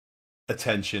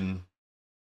attention,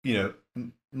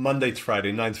 Monday to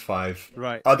Friday, 9 to 5.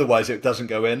 Right. Otherwise, it doesn't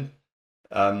go in.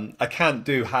 I can't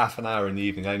do half an hour in the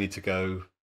evening. I need to go,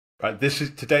 right, this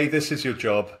is your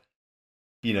job,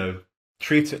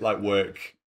 treat it like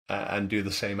work, and do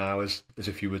the same hours as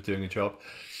if you were doing a job.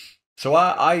 So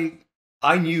I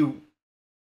knew,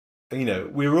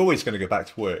 we were always going to go back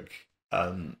to work.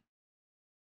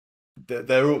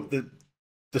 The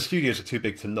studios are too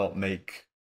big to not make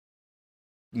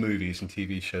movies and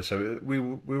TV shows, so we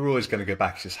were always going to go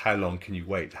back. It's just how long can you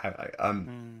wait?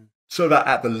 Sort of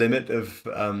at the limit of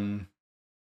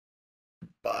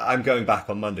I'm going back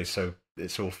on Monday, so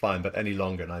it's all fine. But any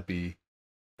longer, and I'd be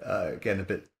again a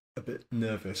bit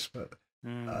nervous. But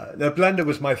no, Blender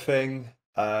was my thing.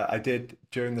 I did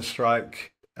during the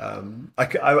strike. I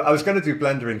was going to do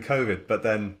Blender in COVID, but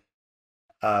then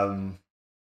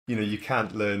you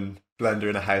can't learn Blender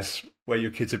in a house where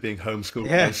your kids are being homeschooled.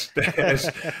 Yeah.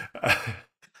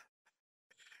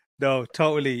 No,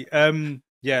 totally.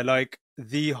 Yeah, like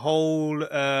the whole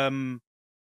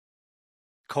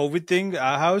COVID thing at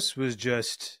our house was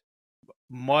just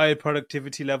my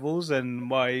productivity levels and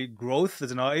my growth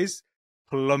as an artist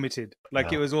plummeted.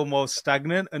 Like, it was almost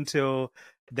stagnant until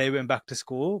they went back to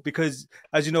school, because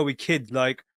as you know, with kids,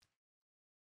 like,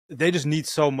 they just need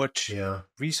so much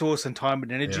resource and time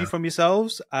and energy from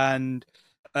yourselves, and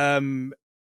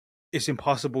it's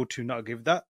impossible to not give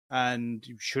that, and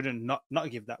you shouldn't not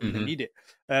give that when they need it.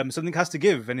 Something has to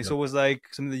give, and it's always like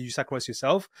something that you sacrifice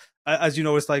yourself. As you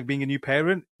know, it's like being a new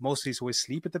parent. Mostly it's always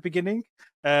sleep at the beginning,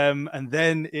 and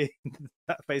then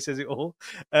that faces it all,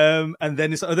 and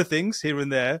then it's other things here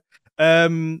and there.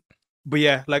 But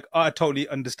yeah, like, I totally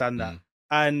understand that.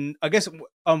 And I guess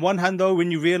on one hand, though,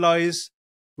 when you realize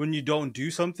when you don't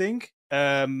do something,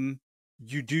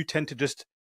 you do tend to just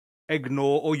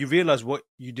ignore, or you realize what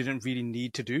you didn't really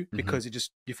need to do because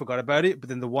you forgot about it. But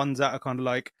then the ones that are kind of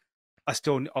like, I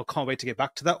can't wait to get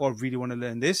back to that, or I really want to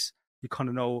learn this, you kind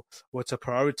of know what's a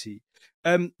priority.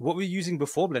 What were you using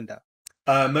before Blender?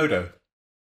 Modo,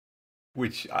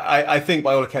 which I think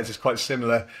by all accounts is quite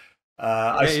similar.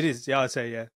 It is. Yeah, I'd say,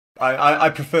 yeah. I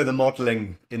prefer the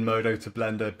modeling in Modo to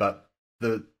Blender, but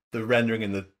the rendering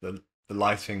and the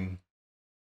lighting,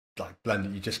 like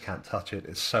Blender, you just can't touch it.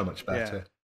 It's so much better,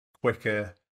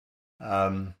 quicker,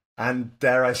 and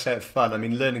dare I say it, fun. I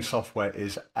mean, learning software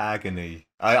is agony.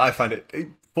 I find it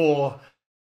for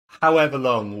however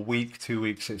long, a week, 2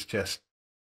 weeks, it's just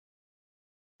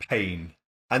pain,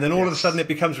 and then all of a sudden it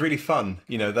becomes really fun.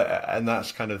 And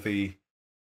that's kind of the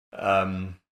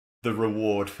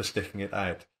reward for sticking it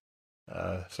out.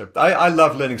 So I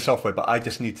love learning software, but I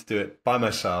just need to do it by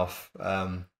myself.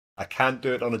 I can't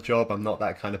do it on a job. I'm not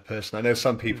that kind of person. I know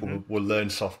some people will learn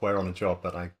software on a job,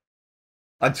 but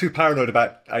I'm too paranoid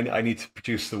about I need to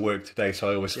produce the work today,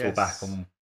 so I always fall back on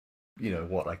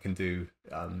what I can do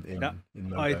in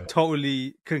Modo. I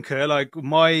totally concur. Like,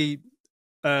 my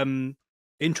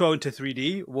intro into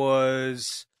 3D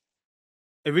was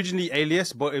originally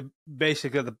Alias, but it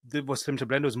basically what's similar to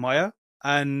Blender was Maya.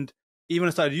 And even when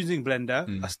I started using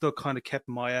Blender, I still kind of kept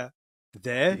Maya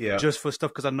there just for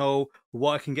stuff, because I know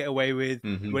what I can get away with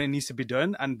when it needs to be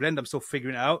done. And Blender, I'm still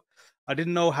figuring it out. I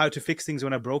didn't know how to fix things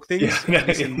when I broke things.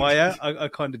 In Maya, I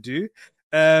kind of do.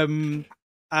 And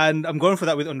I'm going for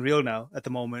that with Unreal now at the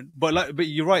moment. But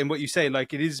you're right in what you say.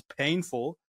 Like, it is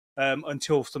painful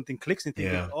until something clicks and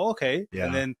thinking, oh, okay.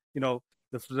 And then,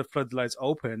 the floodlights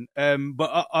open.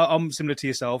 But I'm similar to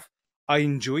yourself. I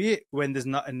enjoy it when there's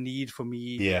not a need for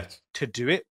me to do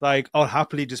it. Like, I'll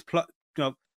happily just plod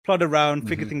around,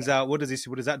 figure things out. What does this?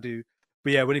 What does that do?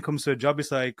 But yeah, when it comes to a job,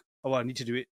 it's like, oh, I need to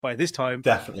do it by this time.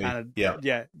 Definitely.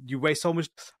 And you waste so much.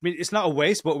 I mean, it's not a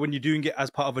waste, but when you're doing it as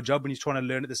part of a job and you're trying to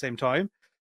learn at the same time,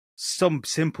 some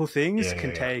simple things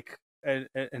can take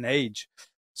an age.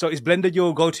 So is Blender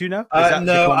your go-to now?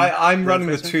 No, I'm running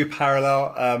the two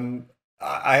parallel.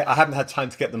 I haven't had time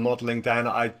to get the modeling down.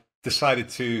 I decided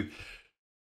to.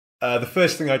 The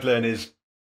first thing I'd learn is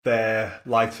their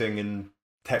lighting and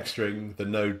texturing, the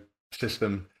node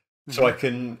system, so I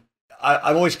can.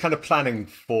 I'm always kind of planning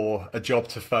for a job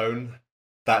to phone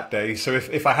that day. So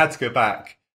if I had to go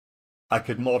back, I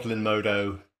could model in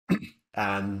Modo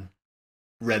and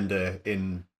render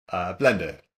in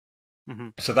Blender. Hmm.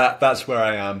 So that's where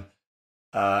I am.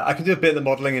 I can do a bit of the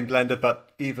modeling in Blender,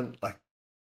 but even like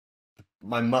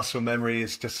my muscle memory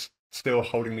is just still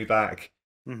holding me back.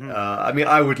 Hmm. I mean,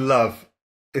 I would love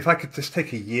if I could just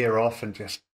take a year off and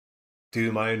just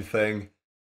do my own thing,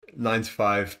 9 to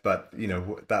 5. But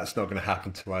that's not going to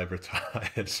happen till I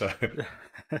retire. So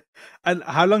And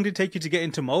how long did it take you to get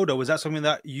into Modo? Was that something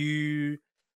that you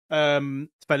fell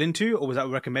into, or was that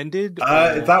recommended, or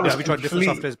that was have you tried different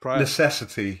complete softwares prior?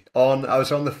 necessity. I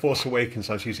was on the Force Awakens.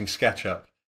 I was using SketchUp,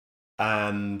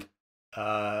 and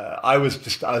I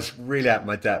was really at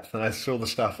my depth, and I saw the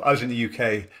stuff. I was in the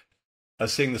UK. I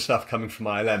was seeing the stuff coming from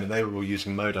ILM, and they were all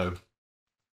using Modo.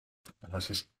 And I was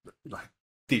just like,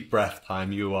 deep breath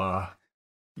time. You are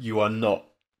not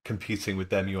competing with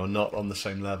them. You are not on the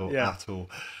same level Yeah. at all.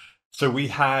 So we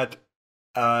had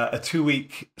a 2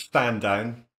 week stand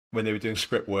down when they were doing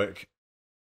script work,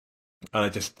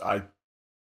 and I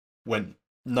went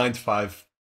 9 to 5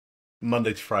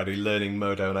 Monday to Friday learning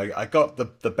Modo, and I got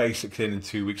the basics in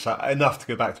 2 weeks, enough to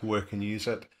go back to work and use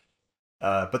it.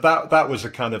 But that was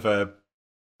a kind of a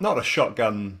not a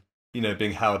shotgun,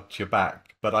 being held to your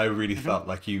back, but I really Hmm. felt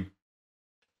like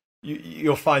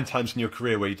you'll find times in your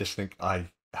career where you just think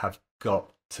I have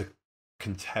got to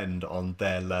contend on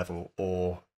their level,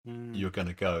 or Mm. you're going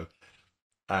to go.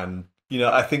 And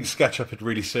I think SketchUp had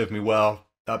really served me well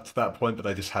up to that point, but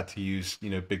I just had to use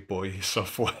big boy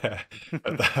software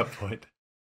at that point.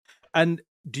 And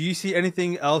do you see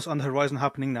anything else on the horizon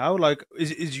happening now? Like,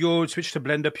 is your switch to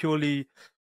Blender purely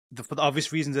for the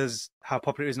obvious reasons as how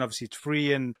popular it is, and obviously it's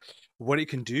free and what it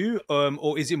can do,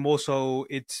 or is it more so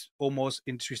it's almost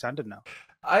industry standard now?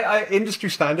 I industry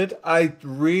standard. I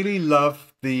really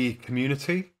love the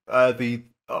community. The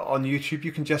On YouTube,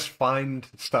 you can just find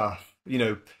stuff.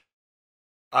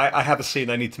 I have a scene.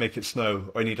 I need to make it snow,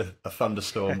 or I need a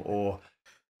thunderstorm, or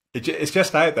it's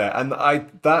just out there, and I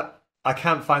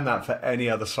can't find that for any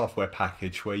other software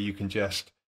package where you can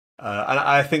just. And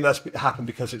I think that's happened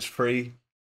because it's free,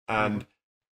 Hmm. and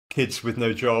kids with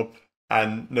no job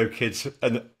and no kids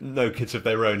of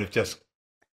their own have just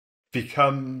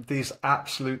become these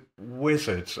absolute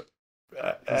wizards.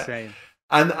 Uh, It's uh, insane.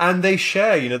 and they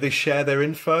share, they share their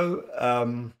info.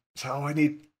 So I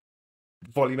need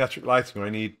volumetric lighting, or I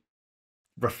need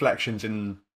reflections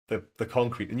in the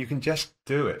concrete, and you can just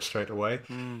do it straight away.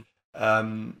 Mm.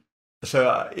 Um,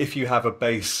 so if you have a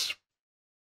base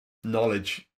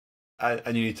knowledge,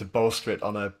 and you need to bolster it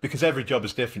because every job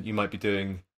is different. You might be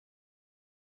doing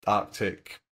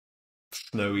Arctic,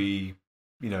 snowy,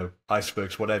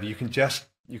 icebergs, whatever. You can just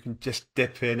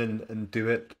dip in and do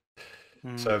it.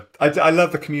 Mm. So I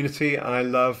love the community. I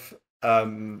love. I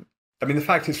mean, the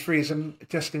fact it's free is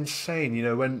just insane.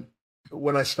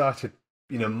 When I started,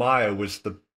 Maya was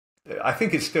the. I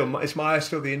think is Maya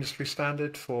still the industry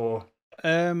standard for.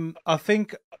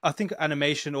 I think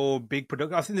animation or big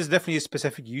production. I think there's definitely a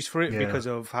specific use for it Yeah, because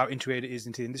of how integrated it is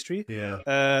into the industry. yeah.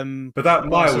 Um, But that but I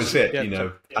Maya sus- was it, yeah,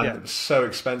 so, and yeah, it was so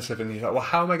expensive. And you're like, well,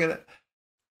 how am I gonna?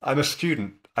 I'm a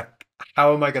student.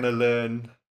 How am I going to learn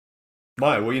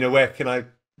Maya? Well, where can I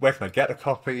get a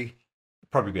copy?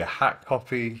 Probably be a hack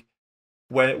copy.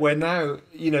 Where now,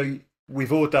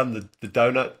 we've all done the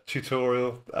donut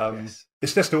tutorial. yes.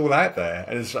 It's just all out there,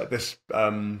 and it's like this.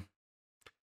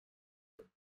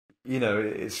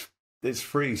 It's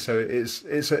free, so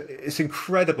it's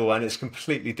incredible, and it's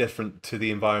completely different to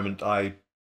the environment I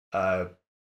uh,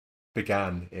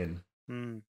 began in.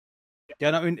 Mm.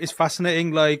 Yeah, no, I mean it's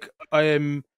fascinating. Like I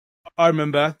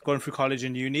remember going through college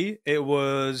and uni. It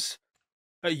was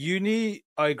at uni.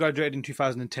 I graduated in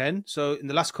 2010. So in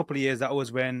the last couple of years, that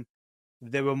was when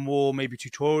there were more maybe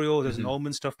tutorials. There's Mhm.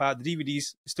 Norman stuff out. The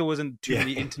DVDs still wasn't too Yeah.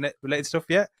 many internet related stuff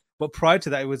yet. But prior to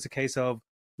that, it was a case of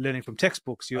learning from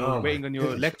textbooks. You're Oh my waiting on your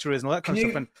goodness. lecturers and all that kind of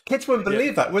stuff. And Kids wouldn't yeah,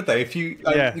 believe that, would they? If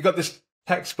yeah, you got this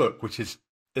textbook which is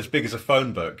as big as a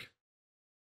phone book.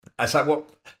 It's like what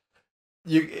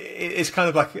it's kind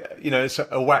of like it's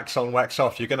a wax on, wax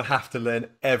off. You're going to have to learn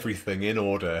everything in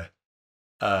order,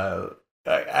 uh,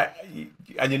 uh,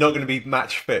 and you're not going to be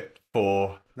match fit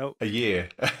for no, a year.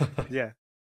 yeah,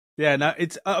 yeah. Now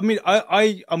it's. I mean,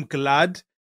 I'm glad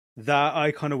that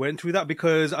I kind of went through that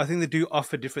because I think they do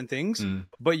offer different things. Mm.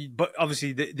 But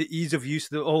obviously the ease of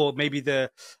use, or maybe the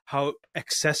how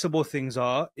accessible things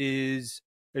are, is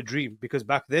a dream. Because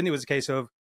back then it was a case of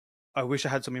I wish I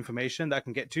had some information that I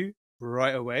can get to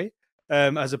right away,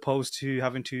 as opposed to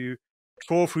having to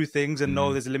trawl through things and know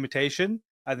Mm. there's a limitation,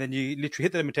 and then you literally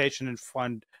hit the limitation and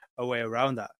find a way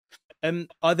around that.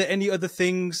 Are there any other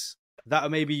things that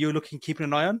maybe you're keeping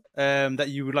an eye on, that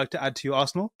you would like to add to your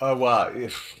arsenal? Oh wow!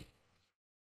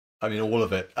 I mean, all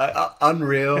of it.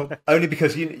 Unreal, only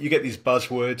because you get these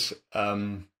buzzwords.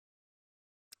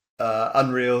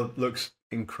 Unreal looks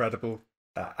incredible,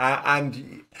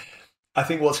 and I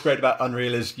think what's great about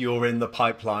Unreal is you're in the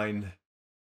pipeline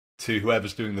to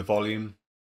whoever's doing the volume.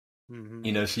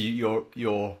 So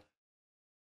your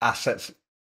assets,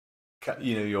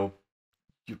 you're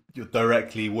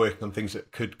directly working on things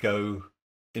that could go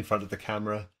in front of the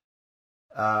camera.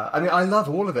 I mean, I love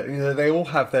all of it. They all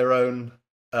have their own.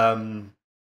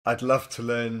 I'd love to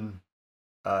learn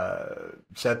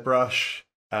ZBrush,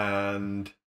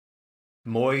 and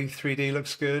Moi 3D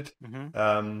looks good.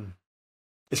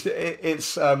 It's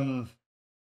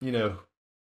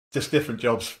just different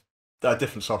jobs,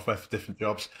 different software for different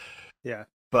jobs. Yeah.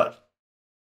 But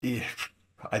yeah,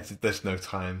 there's no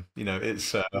time.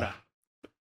 It's. Nah.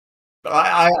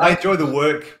 I enjoy the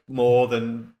work more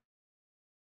than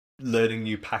learning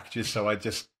new packages. So I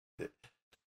just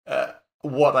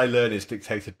what I learn is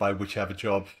dictated by whichever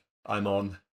job I'm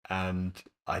on, and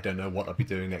I don't know what I'll be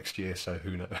doing next year. So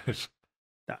who knows?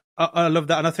 I love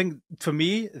that, and I think for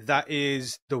me that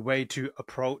is the way to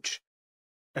approach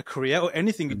a career or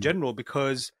anything in general,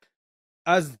 because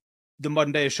as the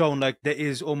modern day has shown, like there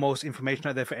is almost information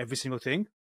out there for every single thing.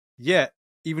 Yeah,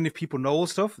 even if people know all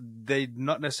stuff, they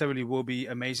not necessarily will be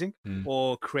amazing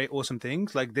or create awesome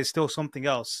things. Like there's still something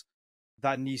else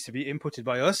that needs to be inputted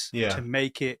by us to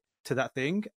make it to that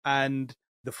thing. And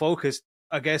the focus,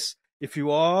 I guess, if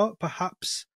you are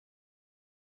perhaps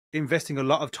investing a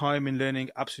lot of time in learning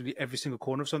absolutely every single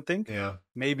corner of something,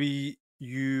 maybe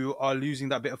you are losing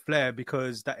that bit of flair,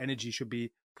 because that energy should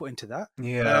be put into that.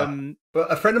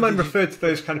 But a friend of mine referred to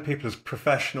those kind of people as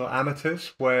professional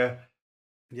amateurs, where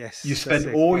you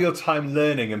spend all your time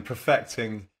learning and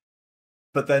perfecting,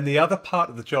 but then the other part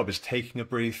of the job is taking a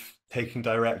brief, taking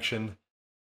direction.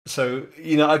 So,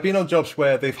 I've been on jobs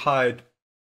where they've hired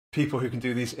people who can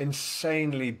do these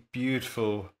insanely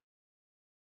beautiful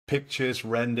pictures,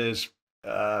 renders,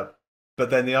 but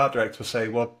then the art director will say,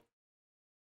 well,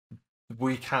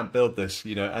 we can't build this,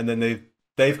 and then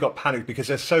they've got panicked because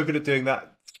they're so good at doing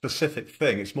that specific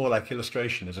thing. It's more like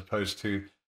illustration as opposed to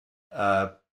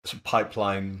some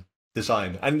pipeline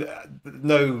design. And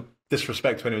no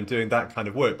disrespect to anyone doing that kind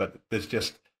of work, but there's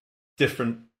just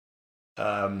different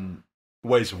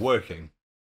ways of working.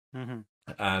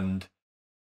 And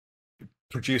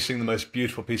producing the most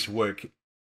beautiful piece of work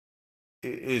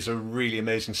is a really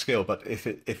amazing skill. But if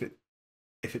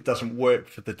it doesn't work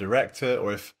for the director,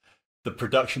 or if the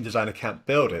production designer can't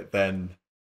build it, then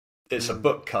it's a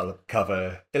book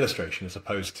cover illustration as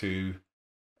opposed to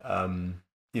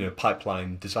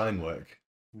pipeline design work.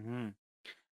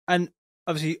 And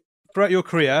obviously throughout your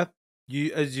career,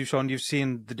 as you've shown, you've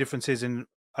seen the differences in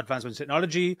advancements in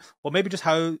technology, or maybe just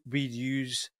how we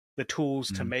use the tools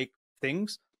to make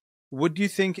things. What do you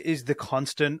think is the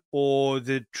constant or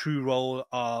the true role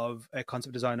of a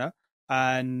concept designer?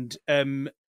 And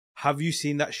have you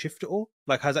seen that shift at all?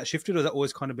 Like, has that shifted, or has that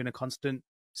always kind of been a constant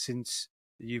since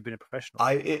you've been a professional?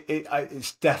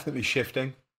 It's definitely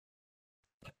shifting.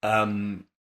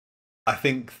 I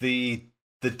think the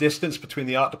distance between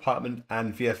the art department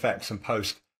and VFX and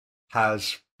post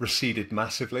has receded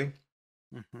massively.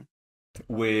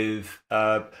 With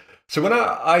so when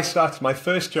I started, my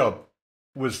first job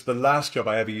was the last job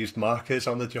I ever used markers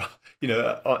on the job,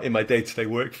 in my day-to-day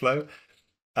workflow.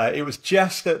 It was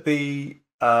just at the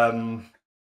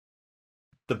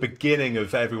beginning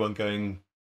of everyone going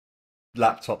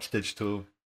laptops, digital,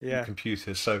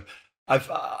 computers. So I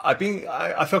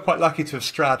feel quite lucky to have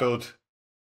straddled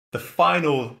the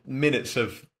final minutes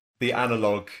of the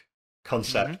analog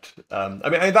concept. I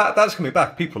mean, that's coming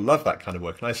back. People love that kind of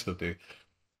work, and I still do.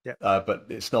 But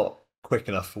it's not quick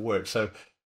enough for work. So,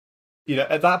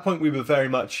 at that point we were very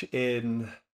much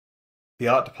in the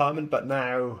art department. But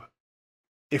now,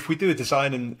 if we do a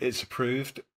design and it's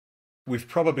approved, we've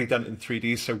probably done it in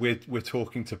 3D. So we're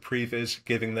talking to Previs,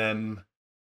 giving them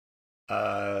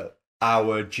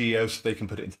our geo so they can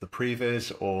put it into the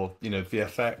Previs or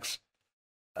VFX.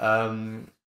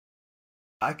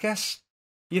 I guess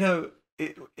in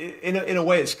a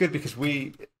way it's good because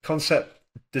we concept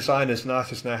designers and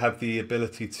artists now have the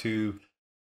ability to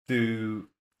do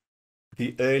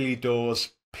the early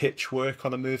doors pitch work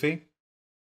on a movie.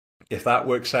 If that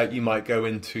works out, you might go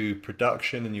into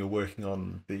production and you're working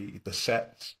on the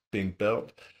sets being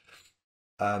built.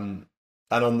 And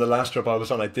on the last job I was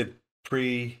on, I did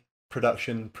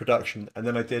pre-production, production, and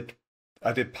then I did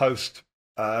post.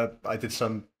 I did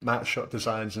some matte shot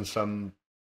designs and some,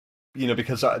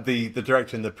 because the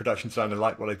director and the production designer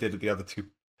liked what I did at the other 2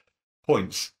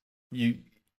 points. The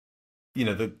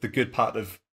good part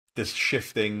of this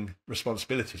shifting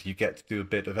responsibilities. You get to do a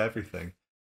bit of everything.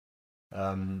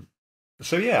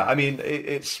 So yeah, I mean,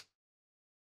 it's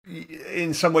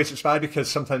in some ways it's bad because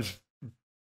sometimes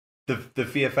the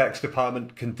VFX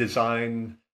department can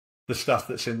design the stuff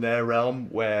that's in their realm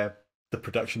where the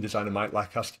production designer might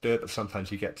like us to do it, but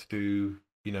sometimes you get to do,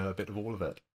 a bit of all of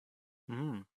it.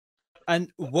 Mm.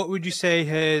 And what would you say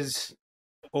has,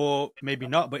 or maybe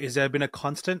not, but is there been a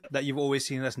constant that you've always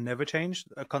seen that's never changed?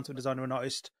 A concept designer or an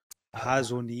artist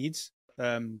has or needs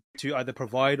to either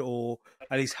provide or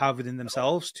at least have within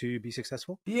themselves to be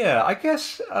successful? Yeah, I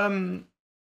guess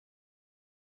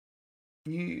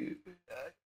it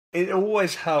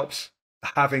always helps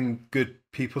having good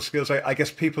people skills. I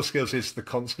guess people skills is the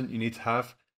constant you need to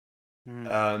have,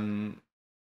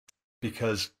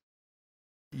 because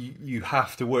you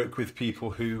have to work with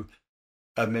people who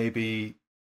are maybe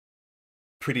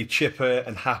pretty chipper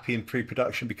and happy in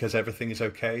pre-production because everything is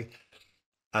okay,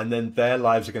 and then their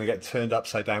lives are going to get turned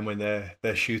upside down when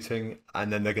they're shooting,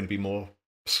 and then they're going to be more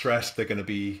stressed. They're going to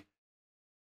be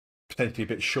potentially a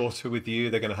bit shorter with you.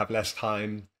 They're going to have less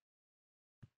time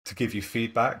to give you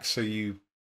feedback. So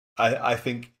I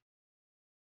think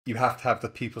you have to have the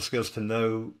people skills to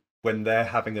know when they're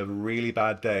having a really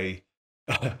bad day.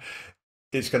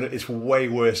 It's way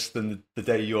worse than the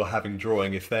day you're having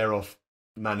drawing. If they're off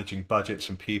managing budgets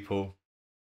and people,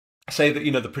 say that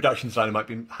the production designer might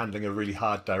be handling a really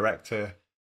hard director,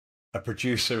 a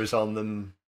producer is on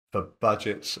them for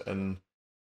budgets, and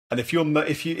if you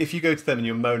go to them and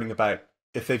you're moaning about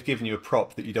if they've given you a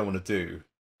prop that you don't want to do,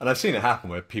 and I've seen it happen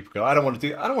where people go, I don't want to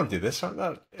do this.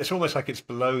 It's almost like it's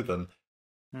below them.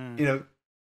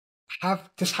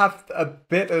 Have a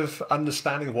bit of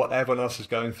understanding of what everyone else is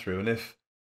going through, and if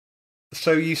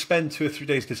so, you spend 2 or 3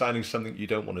 days designing something you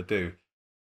don't want to do.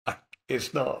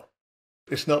 It's not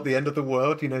the end of the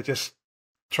world. Just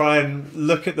try and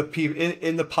look at the people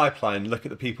in the pipeline. Look at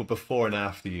the people before and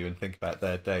after you, and think about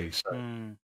their days.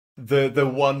 So the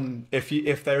one,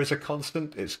 if there is a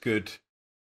constant, it's good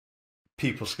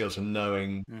people skills and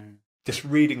knowing, just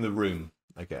reading the room,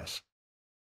 I guess.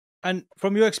 And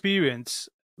from your experience,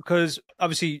 because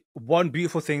obviously one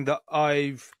beautiful thing that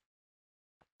I've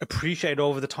appreciated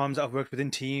over the times that I've worked within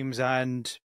teams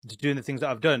and doing the things that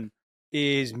I've done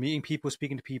is meeting people,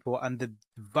 speaking to people, and the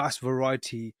vast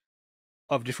variety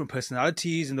of different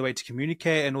personalities and the way to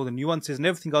communicate and all the nuances and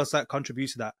everything else that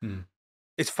contributes to that.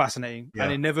 It's fascinating,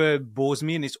 and it never bores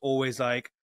me, and it's always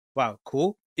like, wow,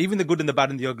 cool. Even the good and the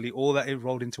bad and the ugly, all that it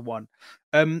rolled into one.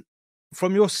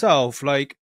 From yourself,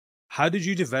 like, how did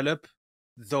you develop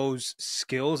those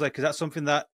skills? Like, is that something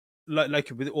that,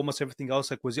 like with almost everything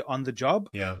else, like, was it on the job?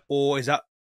 Yeah. Or is that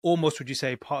almost, would you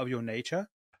say, part of your nature?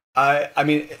 I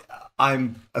mean,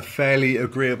 I'm a fairly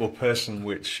agreeable person,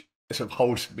 which sort of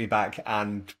holds me back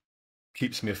and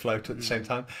keeps me afloat at the same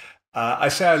time. I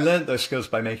say I learned those skills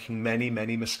by making many,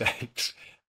 many mistakes.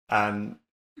 And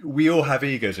we all have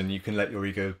egos, and you can let your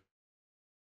ego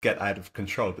get out of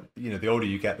control. But, the older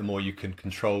you get, the more you can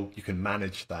control, you can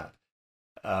manage that.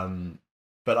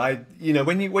 But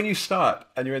when you start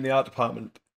and you're in the art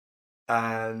department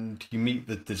and you meet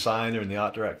the designer and the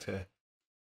art director,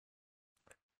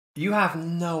 you have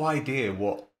no idea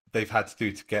what they've had to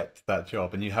do to get that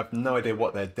job, and you have no idea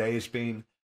what their day has been.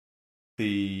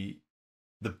 The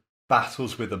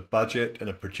battles with a budget and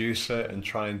a producer and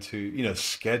trying to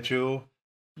schedule.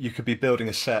 You could be building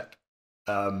a set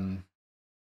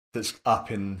that's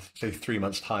up in, say, 3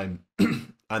 months' time,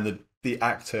 and the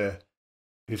actor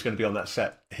who's going to be on that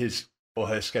set, his or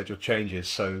her schedule changes,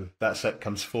 so that set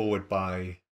comes forward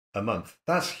by a month.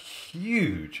 That's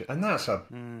huge, and that's a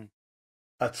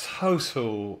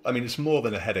total. I mean, it's more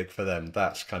than a headache for them.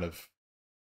 That's kind of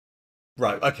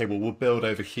right. Okay, well, we'll build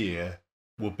over here.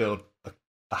 We'll build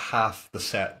a half the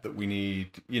set that we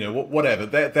need. Whatever.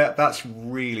 That's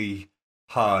really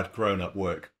hard grown-up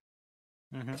work.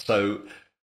 So,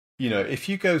 if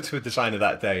you go to a designer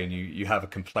that day and you have a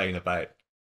complaint about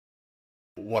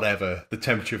whatever, the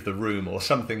temperature of the room or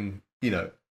something,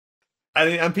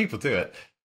 and people do it,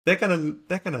 they're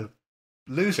gonna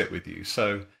lose it with you.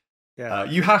 So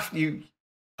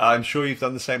I'm sure you've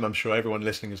done the same. I'm sure everyone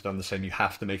listening has done the same. You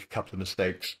have to make a couple of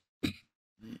mistakes.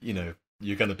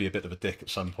 You're going to be a bit of a dick at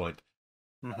some point,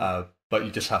 but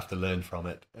you just have to learn from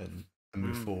it and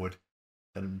move forward.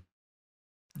 And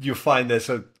you'll find there's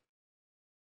a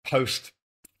post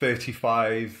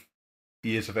 35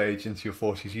 years of age into your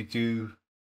 40s,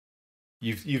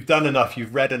 you've done enough,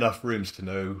 you've read enough rooms to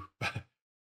know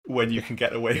when you can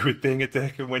get away with being a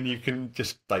dick and when you can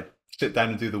just sit down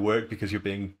and do the work because you're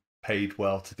being paid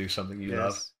well to do something you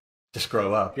love. Just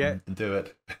grow up and do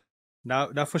it.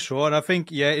 Now for sure. And I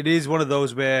think, yeah, it is one of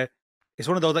those where it's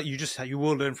one of those that you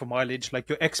will learn from mileage. Like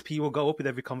your XP will go up with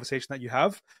every conversation that you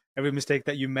have, every mistake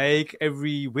that you make,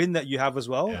 every win that you have as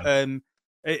well. Yeah.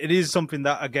 It is something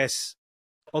that I guess,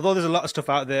 although there's a lot of stuff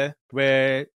out there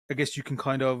where I guess you can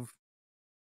kind of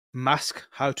mask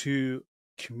how to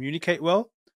communicate well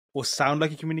or sound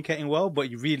like you're communicating well, but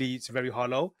it's very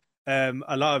hollow.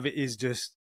 A lot of it is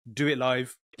just do it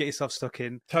live, get yourself stuck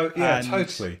in.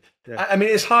 Totally. Yeah. I mean,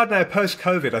 it's hard now post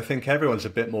COVID. I think everyone's a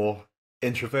bit more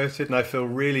introverted, and I feel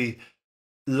really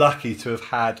lucky to have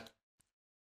had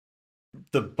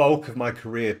the bulk of my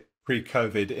career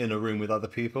pre-COVID in a room with other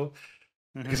people.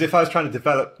 Because if I was trying to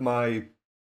develop my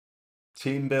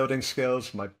team building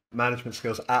skills, my management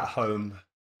skills at home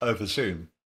over Zoom,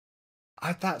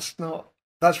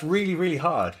 that's really, really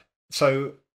hard.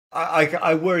 So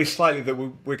I worry slightly that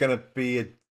we're going to be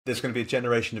there's going to be a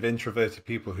generation of introverted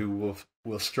people who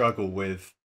will struggle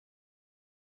with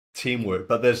teamwork.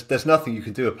 But there's nothing you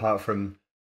can do apart from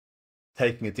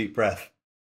taking a deep breath,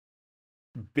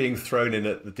 being thrown in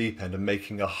at the deep end, and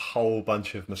making a whole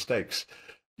bunch of mistakes.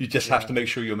 You just have to make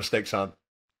sure your mistakes aren't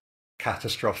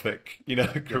catastrophic,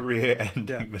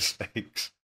 career-ending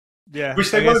mistakes. Yeah,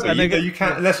 which they won't be. You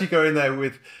can't unless you go in there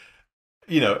with,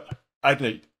 I don't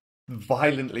know,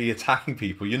 violently attacking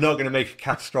people. You're not going to make a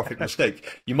catastrophic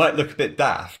mistake. You might look a bit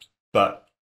daft, but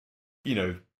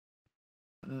no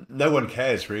one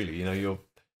cares really. You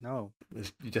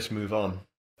just move on.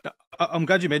 I'm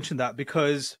glad you mentioned that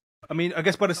because I mean, I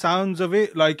guess by the sounds of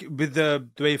it, like with the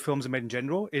way films are made in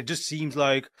general, it just seems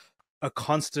like a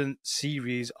constant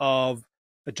series of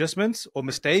adjustments or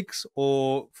mistakes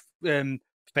or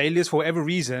failures for whatever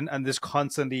reason, and there's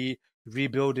constantly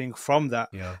rebuilding from that.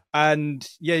 Yeah. And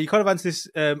yeah, you kind of answered this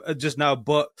just now,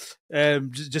 but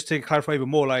just to clarify even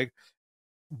more, like,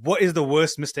 what is the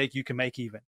worst mistake you can make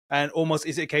even? And almost,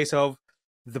 is it a case of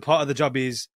the part of the job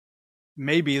is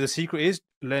maybe the secret is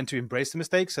learn to embrace the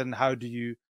mistakes, and how do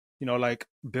you, like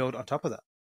build on top of that?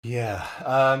 Yeah.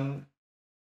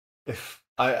 If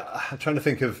I'm trying to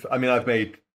think of, I mean, I've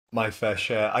made my fair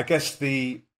share. I guess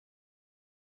and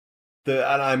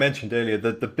I mentioned earlier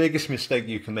that the biggest mistake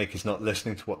you can make is not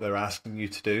listening to what they're asking you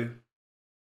to do.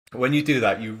 When you do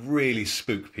that, you really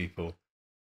spook people.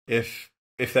 If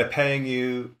they're paying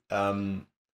you,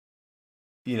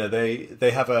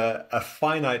 they have a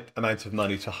finite amount of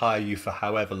money to hire you for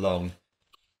however long,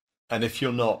 and if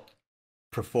you're not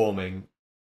performing,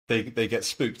 they get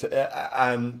spooked.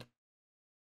 And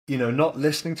not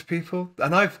listening to people.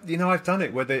 And I've done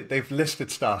it where they've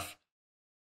listed stuff,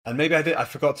 and maybe I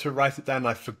forgot to write it down.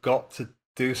 I forgot to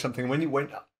do something.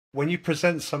 When you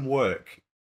present some work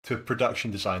to a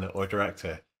production designer or a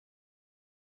director,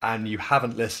 and you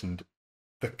haven't listened,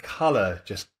 the color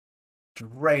just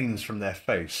drains from their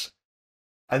face,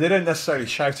 and they don't necessarily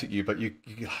shout at you, but you're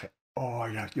like, oh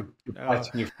yeah, you're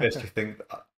biting your fist. You think,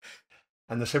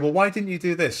 and they say, well, why didn't you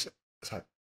do this? It's like,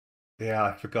 yeah,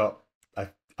 I forgot.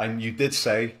 And you did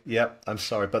say, yep, I'm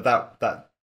sorry, but that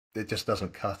it just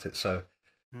doesn't cut it. So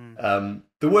the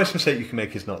worst mistake you can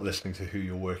make is not listening to who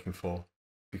you're working for,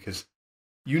 because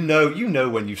you know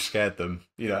when you've scared them,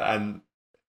 and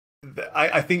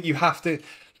I think you have to.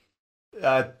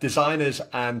 Designers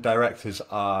and directors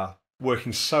are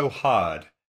working so hard,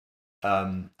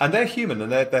 and they're human,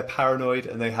 and they're paranoid,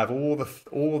 and they have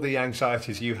all the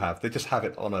anxieties you have. They just have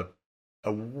it on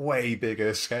a way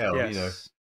bigger scale, Yes.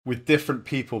 with different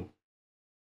people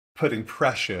putting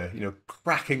pressure,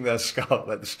 cracking their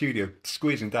skull at the studio,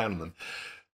 squeezing down on them.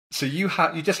 So you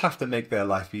just have to make their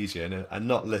life easier, and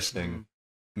not listening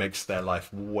makes their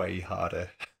life way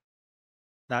harder.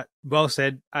 That well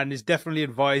said, and it's definitely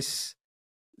advice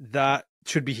that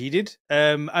should be heeded.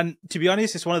 And to be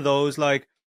honest, it's one of those, like,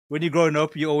 when you're growing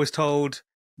up, you're always told,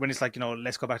 when it's like,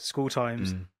 let's go back to school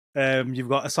times. You've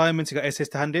got assignments, you've got essays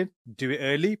to hand in, do it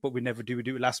early, but we never do. We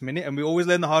do it last minute, and we always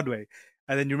learn the hard way.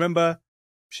 And then you remember,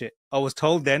 shit, I was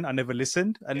told then, I never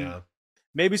listened. And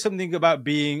maybe something about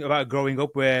growing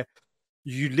up where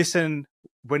you listen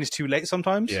when it's too late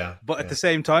sometimes. But at the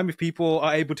same time, if people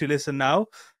are able to listen now,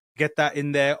 get that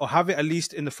in there, or have it at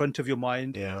least in the front of your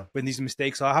mind. When these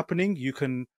mistakes are happening, you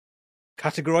can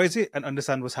categorize it and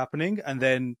understand what's happening, and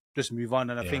then just move on.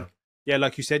 And I think,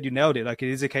 like you said, you nailed it. Like, it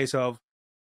is a case of,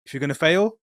 if you're going to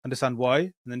fail, understand why,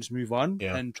 and then just move on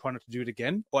and try not to do it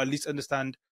again, or at least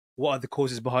understand what are the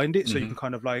causes behind it. So you can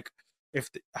kind of like,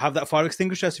 have that fire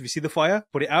extinguisher. So if you see the fire,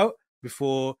 put it out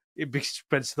before it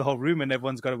spreads to the whole room, and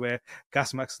everyone's got to wear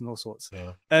gas masks and all sorts.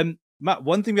 Matt,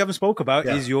 one thing we haven't spoke about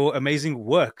is your amazing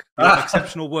work, your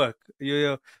exceptional work.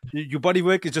 Your body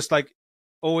work is just like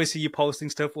always see you posting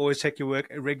stuff, always check your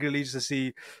work regularly just to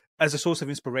see as a source of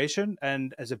inspiration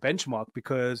and as a benchmark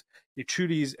because it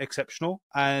truly is exceptional.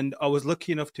 And I was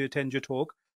lucky enough to attend your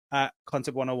talk at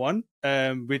Concept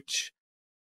 101, which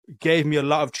gave me a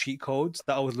lot of cheat codes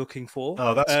that I was looking for.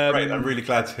 Oh, that's great. I'm really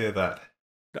glad to hear that.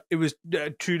 It was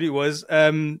truly was.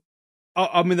 I'm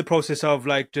in the process of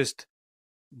like just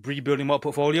rebuilding my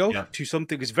portfolio to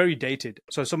something that's very dated.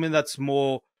 So something that's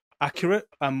more accurate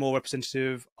and more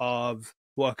representative of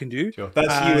what I can do. Sure.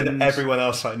 That's you and everyone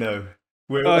else I know.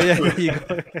 There you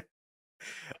go.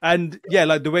 And yeah,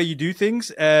 like the way you do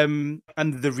things, and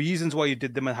the reasons why you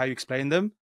did them and how you explain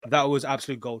them, that was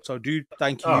absolute gold. So I do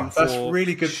thank you for that's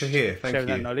really good to hear. Thank sharing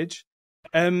you. that knowledge.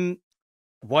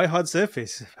 Why hard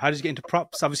surface? How did you get into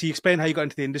props? Obviously, you explained how you got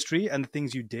into the industry and the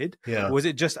things you did. Yeah. Was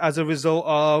it just as a result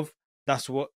of that's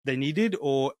what they needed,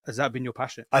 or has that been your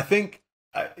passion? I think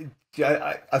I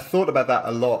thought about that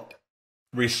a lot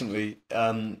recently.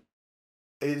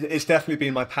 It's definitely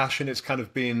been my passion. It's kind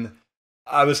of been.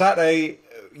 I was at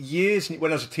years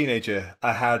when I was a teenager.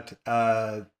 I had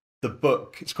the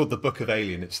book. It's called The Book of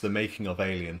Alien. It's the making of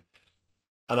Alien,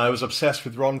 and I was obsessed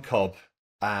with Ron Cobb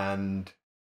and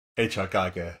H.R.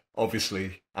 Geiger,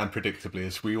 obviously and predictably,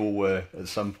 as we all were at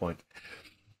some point.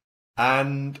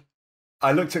 And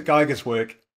I looked at Geiger's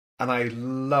work and I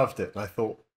loved it. And I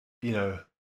thought,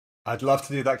 I'd love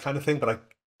to do that kind of thing, but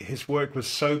his work was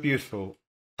so beautiful.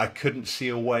 I couldn't see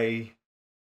a way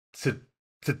to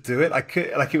do it.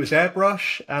 It was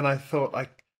airbrush, and I thought, I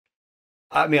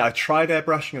tried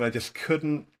airbrushing and I just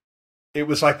couldn't. It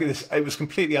was like this. It was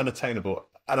completely unattainable.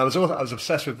 And I was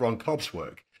obsessed with Ron Cobb's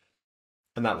work,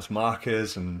 and that was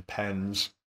markers and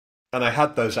pens. And I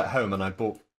had those at home, and I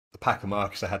bought the pack of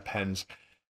markers. I had pens.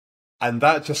 And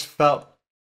that just felt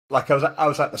like I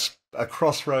was at a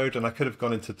crossroad, and I could have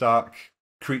gone into dark,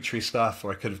 creaturey stuff,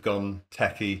 or I could have gone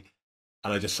techie,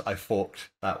 and I forked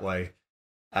that way,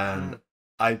 and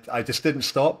I just didn't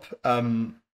stop.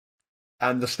 And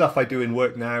the stuff I do in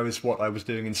work now is what I was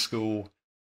doing in school,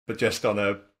 but just on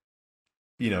a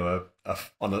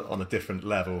different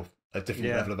level, a different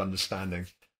level of understanding.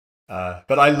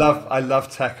 But I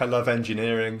love tech. I love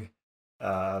engineering.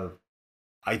 I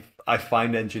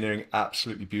find engineering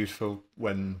absolutely beautiful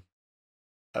when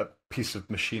a piece of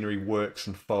machinery works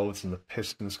and folds and the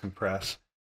pistons compress.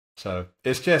 So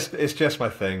it's just my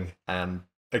thing. And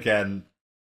again,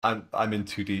 I'm in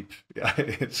too deep.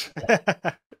 It's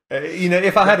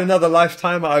if I had another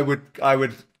lifetime, I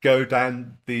would go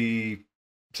down the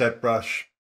ZBrush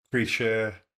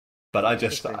creature, but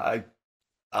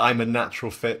I'm a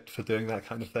natural fit for doing that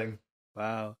kind of thing.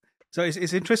 Wow. So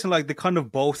it's interesting, like they're kind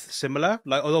of both similar.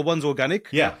 Like although one's organic,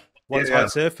 one's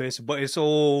hard surface, but it's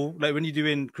all like when you're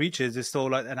doing creatures, it's all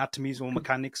like anatomies or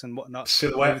mechanics and whatnot.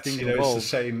 Silhouettes, it's the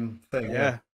same thing.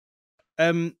 Yeah.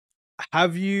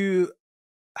 Have you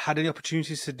had any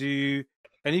opportunities to do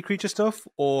any creature stuff,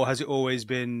 or has it always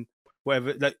been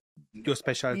whatever like your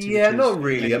specialty? Yeah, not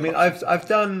really. I mean, I've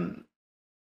done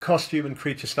costume and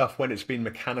creature stuff when it's been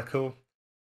mechanical.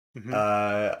 Mm-hmm.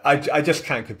 I just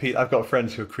can't compete. I've got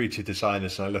friends who are creature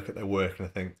designers, and I look at their work and I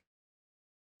think,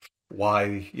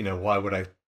 why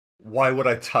would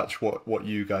I touch what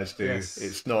you guys do? Yes.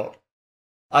 It's not.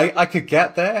 I could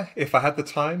get there if I had the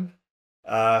time,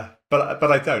 but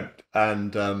I don't.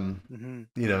 And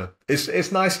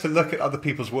it's nice to look at other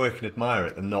people's work and admire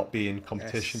it, and not be in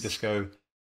competition. Yes. Just go,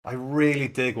 I really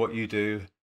dig what you do.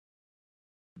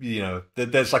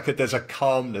 There's a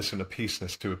calmness and a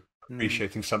peaceness to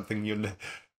appreciating something.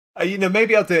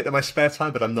 Maybe I'll do it in my spare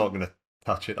time, but I'm not going to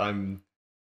touch it.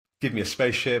 Give me a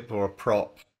spaceship or a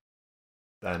prop,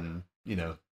 then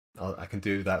I can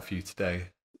do that for you today.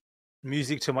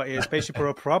 Music to my ears. Spaceship or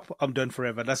a prop, I'm done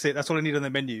forever. That's it. That's all I need on the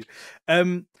menu.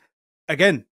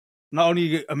 Again, not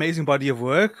only amazing body of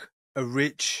work, a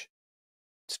rich,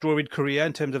 storied career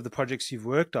in terms of the projects you've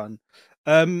worked on,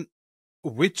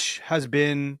 which has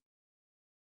been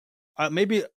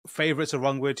maybe favorite's a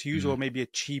wrong word to use, or maybe a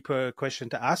cheaper question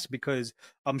to ask, because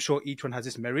I'm sure each one has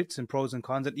its merits and pros and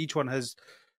cons, and each one has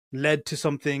led to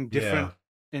something different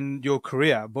in your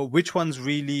career. But which ones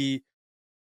really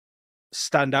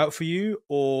stand out for you,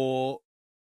 or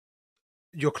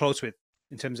you're close with,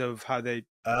 in terms of how they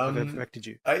have affected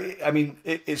you? I mean,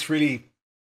 it's really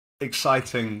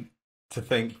exciting to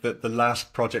think that the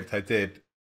last project I did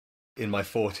in my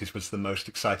 40s was the most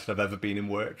excited I've ever been in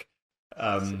work.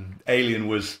 Alien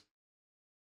was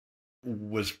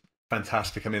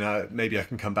fantastic. I mean, maybe I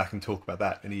can come back and talk about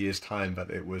that in a year's time, but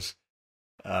it was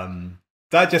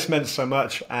that just meant so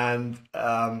much, and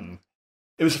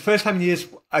it was the first time in years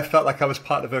I felt like I was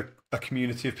part of a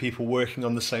community of people working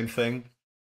on the same thing.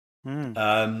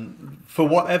 For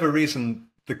whatever reason,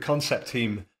 the concept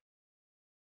team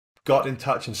got in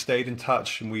touch and stayed in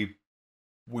touch, and we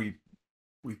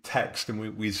text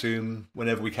and we Zoom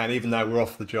whenever we can. Even now we're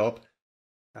off the job.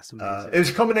 That's amazing. It was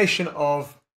a combination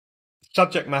of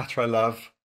subject matter I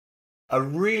love, a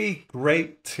really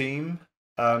great team,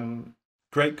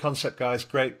 great concept guys,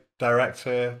 great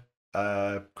director,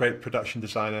 great production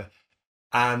designer,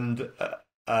 and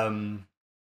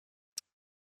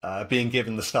being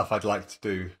given the stuff I'd like to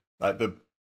do. Like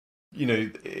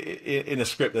in a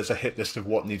script, there's a hit list of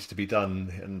what needs to be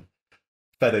done, and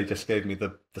Fede just gave me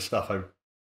the stuff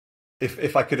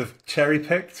if I could have cherry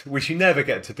picked, which you never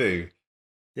get to do.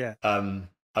 Yeah.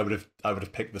 I would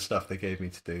have picked the stuff they gave me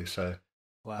to do. So,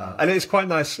 wow. And it's quite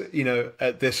nice,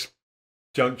 at this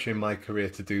juncture in my career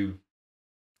to do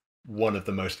one of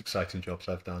the most exciting jobs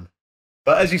I've done.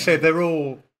 But as you say, they're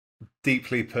all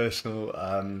deeply personal.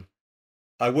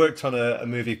 I worked on a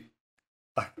movie.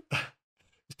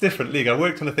 It's different league. I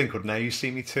worked on a thing called Now You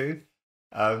See Me Too,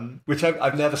 which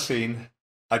I've never seen.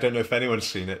 I don't know if anyone's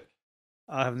seen it.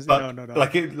 I haven't. But, no.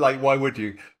 Like, why would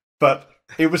you? But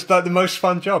it was like the most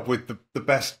fun job with the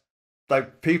best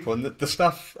people, and the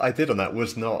stuff I did on that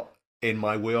was not in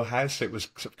my wheelhouse. It was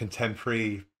sort of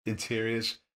contemporary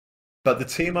interiors, but the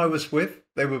team I was with,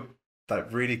 they were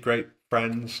like really great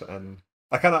friends, and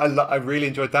I really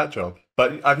enjoyed that job.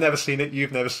 But I've never seen it.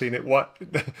 You've never seen it. What?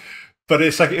 But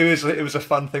it's like it was a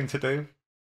fun thing to do.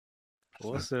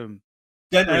 Awesome.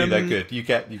 Generally, they're good. You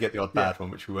get the odd bad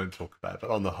one, which we won't talk about. But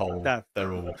on the whole,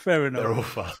 they're all fair enough. They're all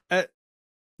fun.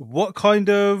 What kind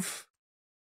of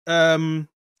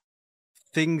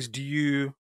things do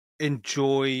you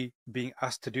enjoy being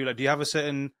asked to do? Like, do you have a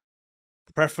certain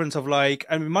preference of like,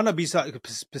 and it might not be like a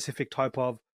specific type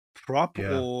of prop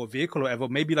or vehicle or whatever,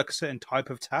 maybe like a certain type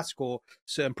of task or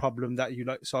certain problem that you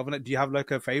like solving? Do you have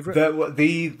like a favorite?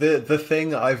 The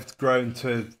thing I've grown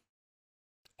to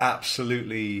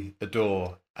absolutely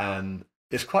adore, and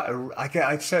it's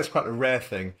I'd say it's quite a rare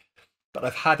thing, but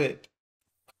I've had it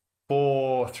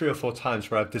for 3 or 4 times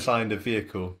where I've designed a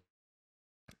vehicle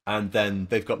and then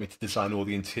they've got me to design all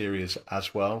the interiors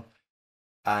as well,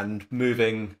 and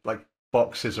moving like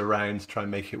boxes around to try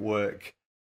and make it work.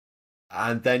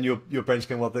 And then your brain's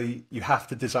going, well, you have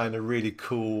to design a really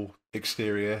cool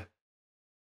exterior,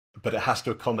 but it has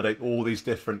to accommodate all these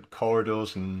different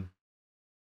corridors and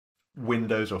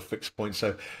windows or fixed points.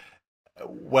 So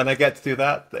when I get to do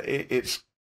that, it's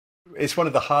one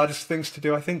of the hardest things to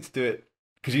do, I think, to do it,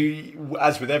 because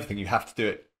as with everything, you have to do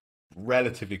it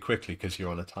relatively quickly because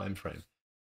you're on a time frame.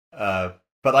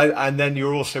 And then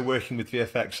you're also working with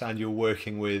VFX, and you're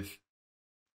working with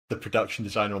the production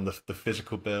designer on the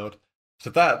physical build. So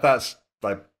that's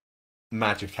like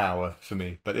magic hour for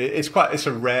me. But it's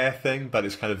a rare thing, but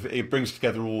it brings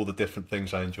together all the different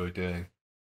things I enjoy doing.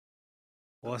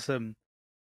 Awesome.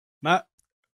 Matt,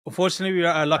 unfortunately we're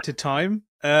at allotted time.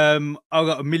 I've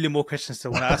got a million more questions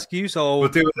to want to ask you, so we'll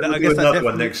do another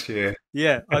one next year.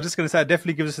 Yeah, I was just going to say, it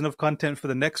definitely gives us enough content for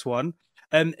the next one.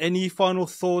 Any final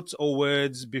thoughts or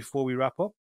words before we wrap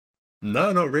up?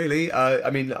 No, not really. I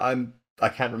mean, I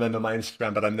can't remember my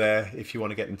Instagram, but I'm there if you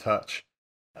want to get in touch.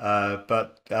 I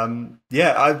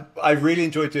really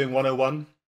enjoyed doing 101.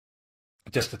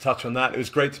 Just to touch on that, it was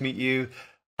great to meet you.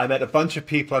 I met a bunch of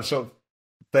people I'm sort of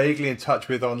vaguely in touch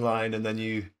with online, and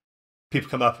then people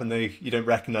come up and you don't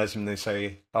recognize them, and they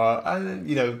say, I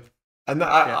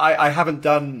haven't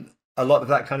done a lot of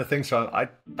that kind of thing, so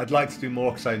I'd like to do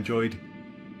more because I enjoyed.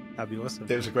 That'd be awesome.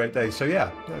 It was a great day. So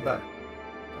yeah,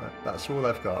 that's all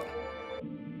I've got.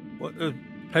 Well,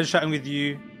 pleasure chatting with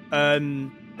you.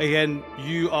 Again,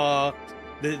 you are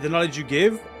the knowledge you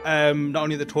give, not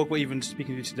only the talk, but even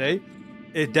speaking to you today.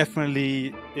 It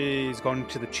definitely is going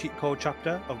to the cheat code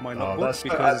chapter of my notebook,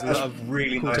 because there's a lot of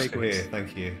really cool nice takeaways. to hear.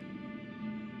 Thank you.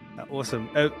 Awesome.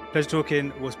 Pleasure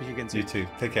talking. We'll speak again soon. You too.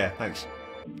 Take care. Thanks.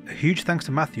 A huge thanks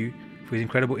to Matthew for his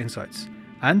incredible insights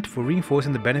and for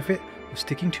reinforcing the benefit of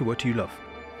sticking to what you love.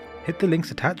 Hit the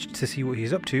links attached to see what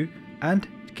he's up to and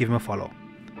give him a follow.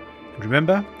 And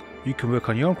remember, you can work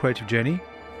on your own creative journey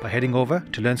by heading over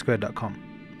to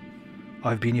learnsquared.com.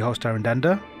 I've been your host, Aaron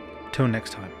Dander. Till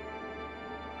next time.